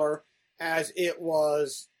trailer as it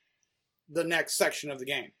was the next section of the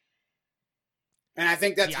game, and I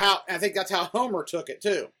think that's how Homer took it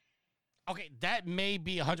too. Okay, that may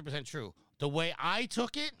be 100% true. The way I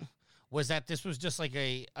took it was that this was just like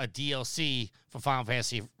a DLC for Final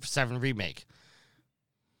Fantasy VII Remake.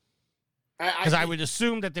 Because I would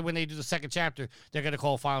assume that when they do the second chapter, they're going to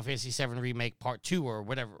call Final Fantasy VII Remake Part 2 or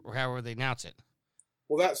whatever, or however they announce it.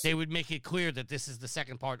 Well, They would make it clear that this is the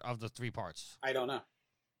second part of the 3 parts. I don't know.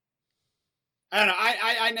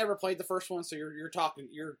 I never played the first one, so you're talking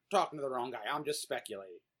to the wrong guy. I'm just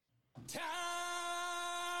speculating. Time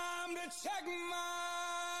to check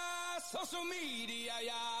my social media.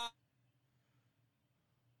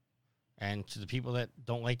 And to the people that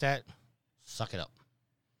don't like that, suck it up.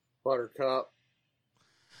 Buttercup.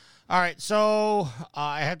 All right, so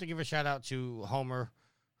I have to give a shout out to Homer,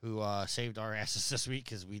 who saved our asses this week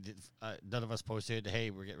because we did. None of us posted, "Hey,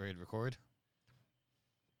 we're getting ready to record."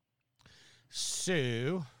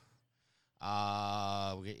 So,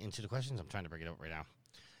 we'll get into the questions. I'm trying to bring it up right now.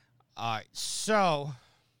 All right, so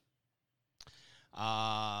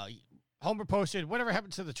Homer posted, "Whatever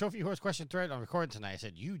happened to the Trophy Horse question thread on recording tonight?" I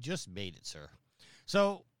said, "You just made it, sir."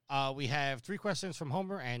 So we have 3 questions from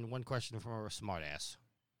Homer and 1 question from our smartass.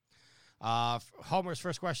 Homer's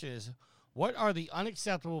first question is, what are the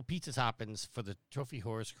unacceptable pizza toppings for the Trophy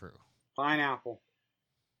Horse crew? Pineapple.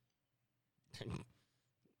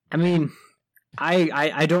 I mean,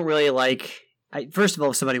 I don't really like. First of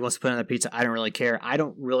all, if somebody wants to put it on their pizza, I don't really care. I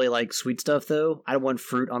don't really like sweet stuff though. I don't want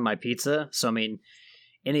fruit on my pizza, so I mean,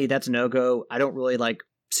 that's a no go. I don't really like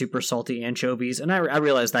super salty anchovies, and I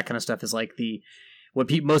realize that kind of stuff is like what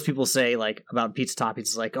most people say like about pizza toppings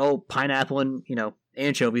is like, oh, pineapple and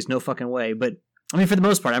anchovies, no fucking way. But I mean, for the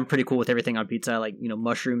most part, I'm pretty cool with everything on pizza. I like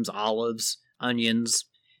mushrooms, olives, onions,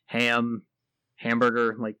 ham,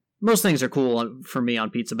 hamburger. Like most things are cool for me on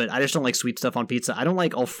pizza, but I just don't like sweet stuff on pizza. I don't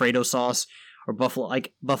like Alfredo sauce or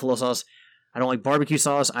buffalo sauce. I don't like barbecue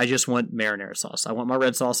sauce. I just want marinara sauce. I want my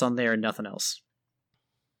red sauce on there and nothing else.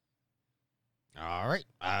 All right,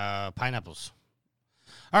 pineapples.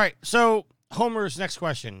 All right, so Homer's next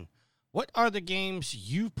question. What are the games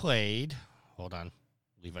you played? Hold on.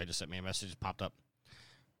 Levi just sent me a message. It popped up.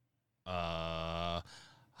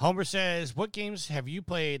 Homer says, what games have you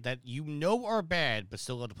played that you know are bad but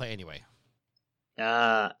still love to play anyway?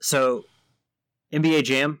 So NBA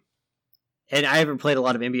Jam. And I haven't played a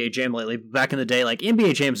lot of NBA Jam lately. Back in the day, like,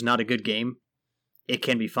 NBA Jam's not a good game. It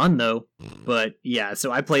can be fun, though. But, yeah,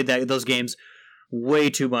 so I played those games way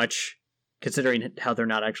too much, considering how they're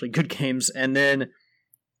not actually good games. And then,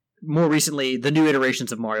 more recently, the new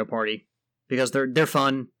iterations of Mario Party. Because they're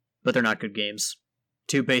fun, but they're not good games.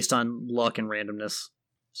 Too based on luck and randomness.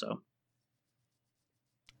 So.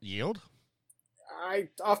 Yield?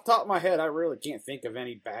 Off the top of my head, I really can't think of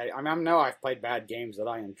any bad. I mean, I know I've played bad games that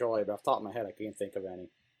I enjoy, but off the top of my head, I can't think of any.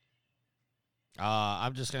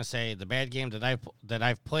 I'm just gonna say the bad game that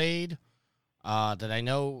I've played, that I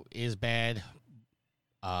know is bad,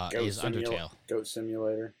 is Undertale. Goat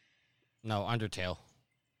Simulator. No, Undertale.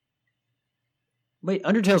 Wait,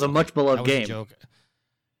 Undertale's a much beloved That was a game. joke.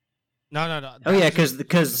 No. Oh yeah,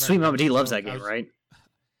 because Sweet Mama D loves that game, right?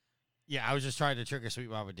 Yeah, I was just trying to trigger Sweet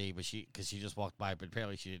Mama D, but she just walked by, but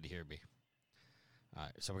apparently she didn't hear me. All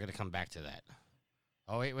right, so we're gonna come back to that.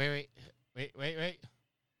 Oh wait.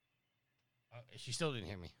 Oh, she still didn't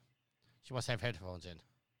hear me. She must have headphones in.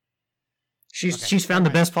 She's found the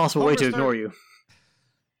best possible way to ignore you.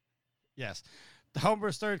 Yes. The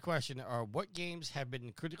Homer's third question are, what games have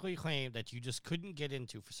been critically acclaimed that you just couldn't get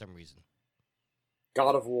into for some reason?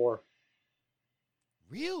 God of War.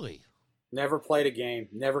 Really? Never played a game.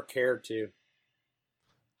 Never cared to.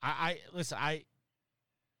 Listen,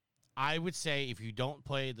 I would say if you don't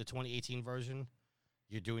play the 2018 version,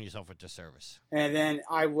 you're doing yourself a disservice. And then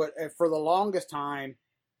I would, for the longest time,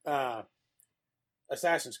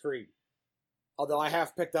 Assassin's Creed. Although I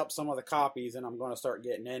have picked up some of the copies and I'm going to start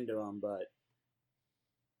getting into them, but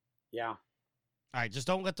yeah. All right, just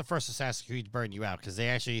don't let the first Assassin's Creed burn you out, because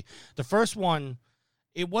the first one,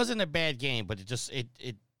 it wasn't a bad game, but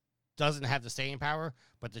it doesn't have the staying power.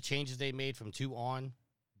 But the changes they made from 2 on,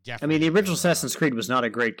 definitely. I mean, the original Assassin's Creed was not a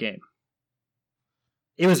great game.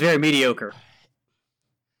 It was very mediocre.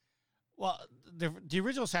 Well, the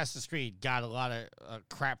original Assassin's Creed got a lot of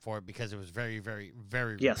crap for it because it was very, very,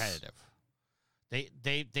 very Yes. repetitive.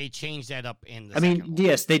 They changed that up in the I second mean, one.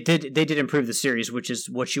 yes, they did improve the series, which is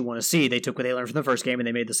what you want to see. They took what they learned from the first game and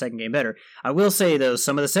they made the second game better. I will say though,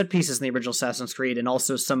 some of the set pieces in the original Assassin's Creed and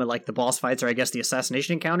also some of like the boss fights or I guess the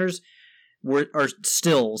assassination encounters are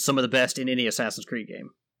still some of the best in any Assassin's Creed game.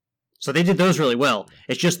 So they did those really well.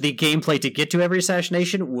 It's just the gameplay to get to every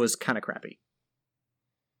assassination was kind of crappy.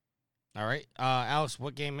 All right. Alex,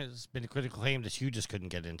 what game has been a critical acclaim that you just couldn't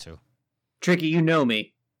get into? Tricky, you know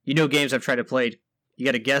me. You know games I've tried to play. You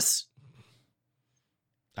got to guess?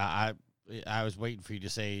 I was waiting for you to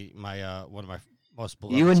say my one of my most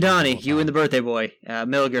beloved. You and series of Donnie, all you and the time. birthday boy,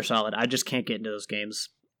 Metal Gear Solid. I just can't get into those games.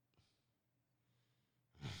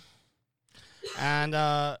 And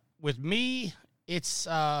with me, it's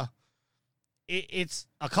it's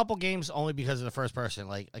a couple games only because of the first person,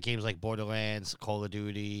 like games like Borderlands, Call of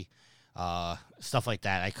Duty, stuff like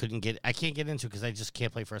that. I can't get into because I just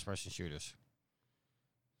can't play first person shooters.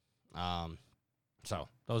 So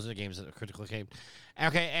those are the games that are critical acclaimed.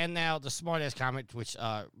 Okay, and now the smart-ass comment, which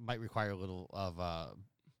might require a little of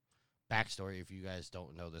backstory if you guys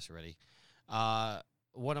don't know this already.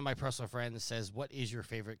 One of my personal friends says, "What is your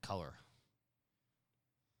favorite color?"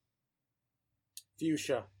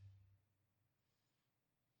 Fuchsia.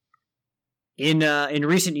 In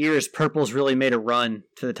recent years, purple's really made a run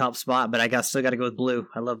to the top spot, but still got to go with blue.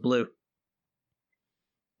 I love blue.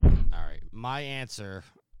 All right, my answer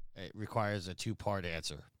it requires a two-part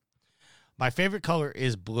answer. My favorite color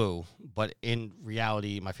is blue, but in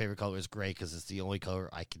reality, my favorite color is gray because it's the only color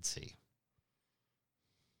I can see.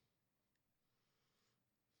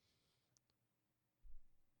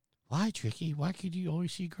 Why, Tricky? Why could you only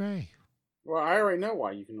see gray? Well, I already know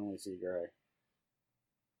why you can only see gray.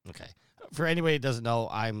 Okay. For anybody that doesn't know,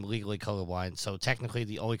 I'm legally colorblind, so technically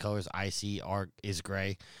the only colors I see is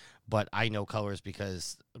gray. But I know colors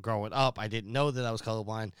because growing up, I didn't know that I was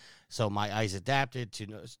colorblind, so my eyes adapted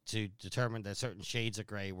to determine that certain shades of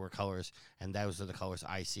gray were colors, and those are the colors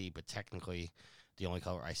I see. But technically, the only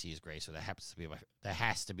color I see is gray, so that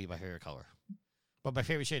has to be my favorite color. But my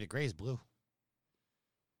favorite shade of gray is blue.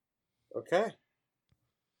 Okay.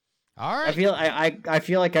 All right. I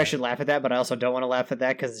feel like I should laugh at that, but I also don't want to laugh at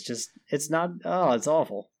that because it's not. Oh, it's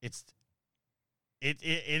awful. It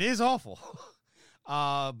is awful.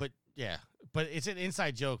 But yeah, but it's an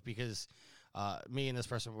inside joke because me and this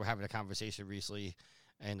person were having a conversation recently,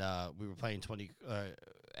 and we were playing 20.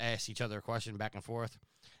 Asked each other a question back and forth,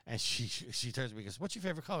 and she turns to me and goes, "What's your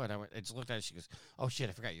favorite color?" And I just looked at her. She goes, "Oh shit,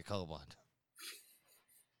 I forgot you're colorblind."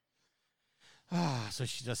 So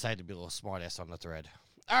she decided to be a little smartass on the thread.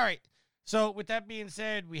 All right. So with that being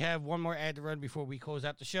said, we have one more ad to run before we close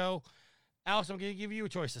out the show. Alex, I'm going to give you a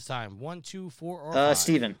choice this time: 1, 2, 4, or 5.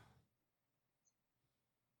 Steven.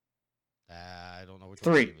 I don't know which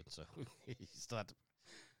 3. one. Steven, so you still have to.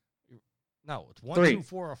 No, it's 1, 3. 2,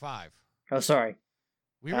 4, or 5. Oh, sorry.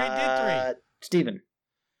 We already did 3. Steven.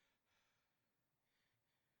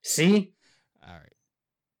 See? All right.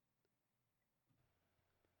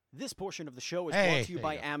 This portion of the show is Hey, brought to you there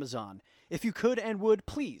by you go. Amazon. If you could and would,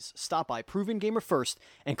 please stop by Proven Gamer first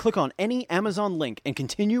and click on any Amazon link and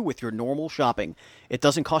continue with your normal shopping. It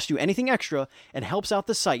doesn't cost you anything extra and helps out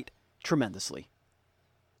the site tremendously.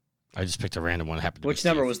 I just picked a random one. It happened to Which be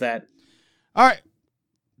number Steve. was that? All right.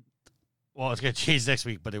 Well, it's going to change next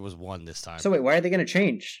week, but it was 1 this time. So wait, why are they going to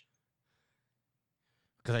change?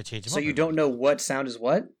 Because I changed them So up you every don't week. know what sound is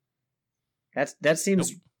what? That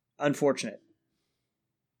seems Nope. unfortunate.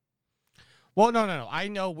 Well, no. I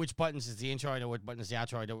know which buttons is the intro. I know which button is the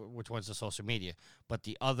outro. I know which one's the social media. But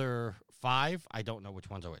the other 5, I don't know which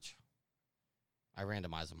ones are which. I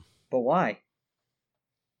randomize them. But why?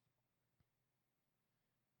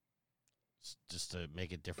 Just to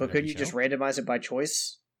make it different. But couldn't every you just show. randomize it by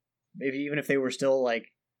choice? Maybe even if they were still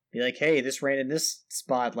be like, hey, this ran in this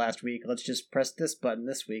spot last week. Let's just press this button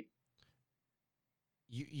this week.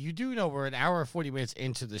 You do know we're an hour and 40 minutes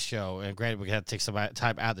into the show, and granted, we got to take some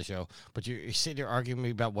time out of the show, but you're sitting there arguing with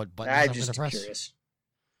me about what buttons I'm I'm going to just press. curious.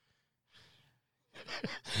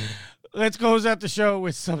 Let's close out the show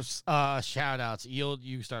with some shout-outs. Yield,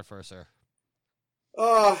 you start first, sir.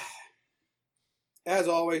 As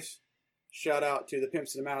always, shout out to the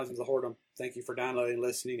Pimps and the Mountains of the Whoredom. Thank you for downloading,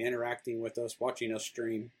 listening, interacting with us, watching us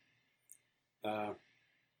stream.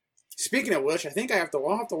 Speaking of which, I think I'll have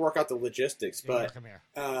to work out the logistics, but Come here.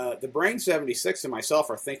 the Brain 76 and myself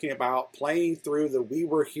are thinking about playing through the We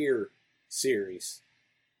Were Here series.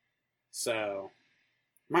 So,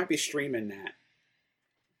 might be streaming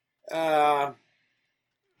that.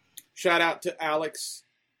 Shout out to Alex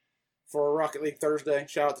for Rocket League Thursday.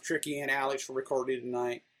 Shout out to Tricky and Alex for recording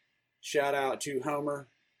tonight. Shout out to Homer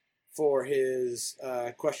for his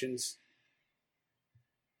questions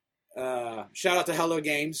Shout out to Hello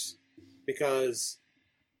Games, because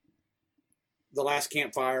the last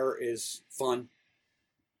campfire is fun.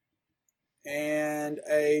 And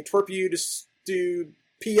a twerp you to do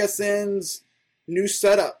PSN's new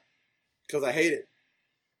setup, because I hate it.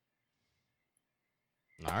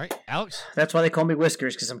 All right, Alex? That's why they call me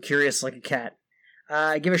Whiskers, because I'm curious like a cat.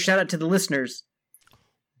 Give a shout out to the listeners.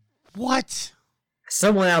 What?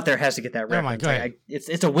 Someone out there has to get that Never mind, reference. go ahead.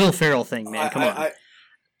 It's a Will Ferrell thing, man. Come on.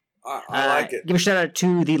 I like it. Give a shout out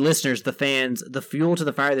to the listeners, the fans, the fuel to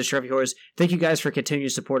the fire, the Trophy Horse. Thank you guys for continuing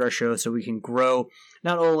to support our show so we can grow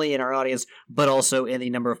not only in our audience, but also in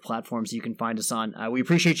the number of platforms you can find us on. We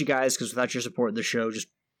appreciate you guys, because without your support, the show just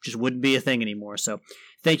wouldn't be a thing anymore. So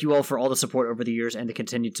thank you all for all the support over the years and the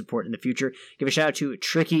continued support in the future. Give a shout out to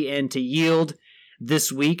Tricky and to Yield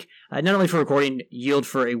this week, not only for recording Yield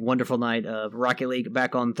for a wonderful night of Rocket League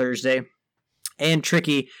back on Thursday, and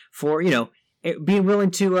Tricky for, being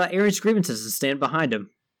willing to air his grievances and stand behind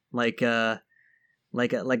him, I don't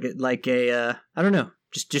know,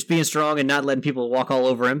 just being strong and not letting people walk all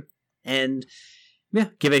over him. And yeah,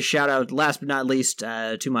 give a shout out, last but not least,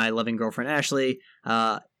 to my loving girlfriend Ashley.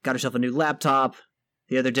 Got herself a new laptop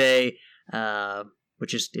the other day,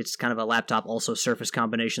 which is, it's kind of a laptop also Surface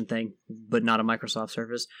combination thing, but not a Microsoft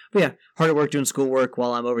Surface. But yeah, hard at work doing schoolwork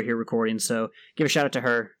while I'm over here recording. So give a shout out to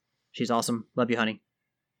her. She's awesome. Love you, honey.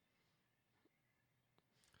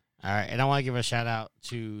 All right, and I want to give a shout out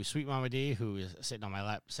to Sweet Mama D, who is sitting on my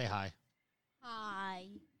lap. Say hi. Hi.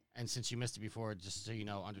 And since you missed it before, just so you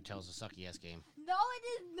know, Undertale's a sucky-ass game. No,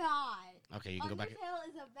 it is not. Okay, you can go back. Undertale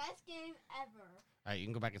is the best game ever. All right, you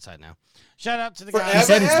can go back inside now. Shout out to the Forever? guy. He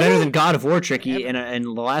said it's better than God of War, Tricky, Ever. and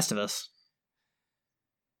The Last of Us.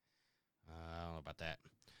 I don't know about that.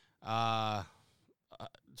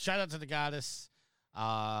 Shout out to the goddess.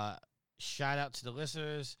 Shout out to the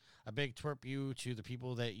listeners. A big twerp you to the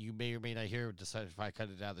people that you may or may not hear decide if I cut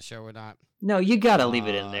it out of the show or not. No, you gotta leave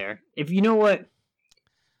it in there. If you know what,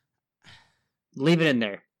 leave it in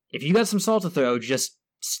there. If you got some salt to throw, just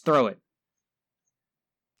throw it.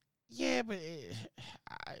 Yeah, but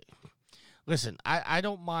listen, I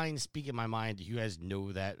don't mind speaking my mind. You guys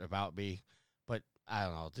know that about me, but I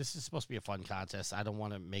don't know. This is supposed to be a fun contest. I don't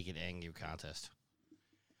want to make it an angry contest.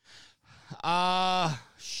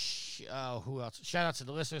 Who else? Shout out to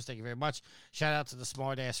the listeners. Thank you very much. Shout out to the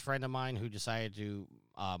smart ass friend of mine who decided to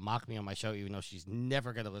mock me on my show, even though she's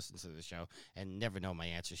never going to listen to the show and never know my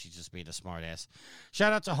answer. She's just being a smart ass.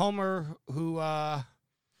 Shout out to Homer who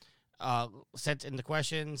sent in the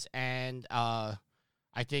questions, and I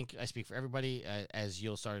think I speak for everybody as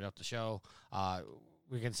you'll started out the show.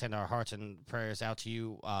 We're going to send our hearts and prayers out to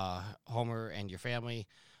you, Homer, and your family.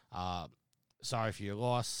 Sorry for your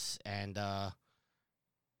loss, and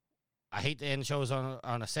I hate to end shows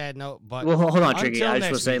on a sad note, but well, hold on, Tricky. I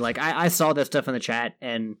just want to say, week, I saw that stuff in the chat,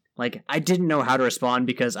 and I didn't know how to respond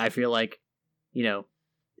because I feel like,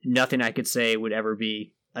 nothing I could say would ever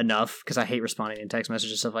be enough because I hate responding in text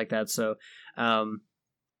messages and stuff like that. So, I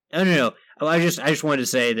don't know. I just wanted to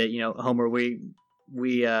say that Homer, we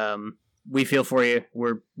feel for you.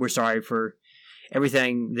 We're sorry for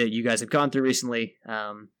everything that you guys have gone through recently.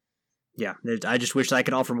 Yeah, I just wish I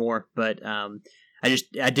could offer more, but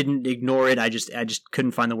I didn't ignore it. I just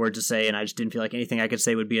couldn't find the words to say, and I just didn't feel like anything I could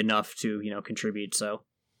say would be enough to contribute. So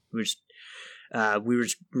we were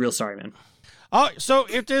just real sorry, man. All right, so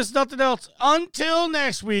if there's nothing else, until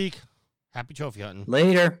next week, happy trophy hunting.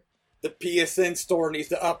 Later. The PSN store needs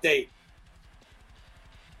to update.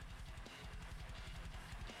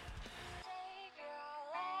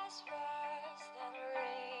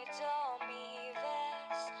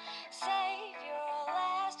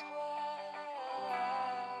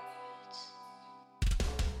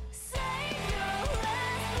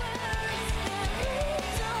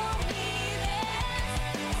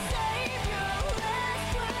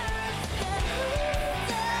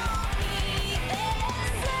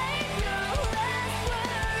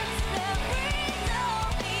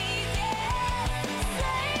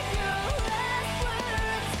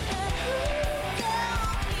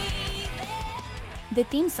 The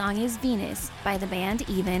theme song is Venus by the band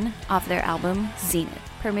Even off their album Zenith.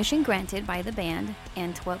 Permission granted by the band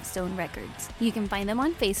and 12 Stone Records. You can find them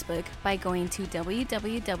on Facebook by going to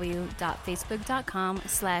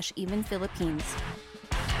www.facebook.com/evenphilippines.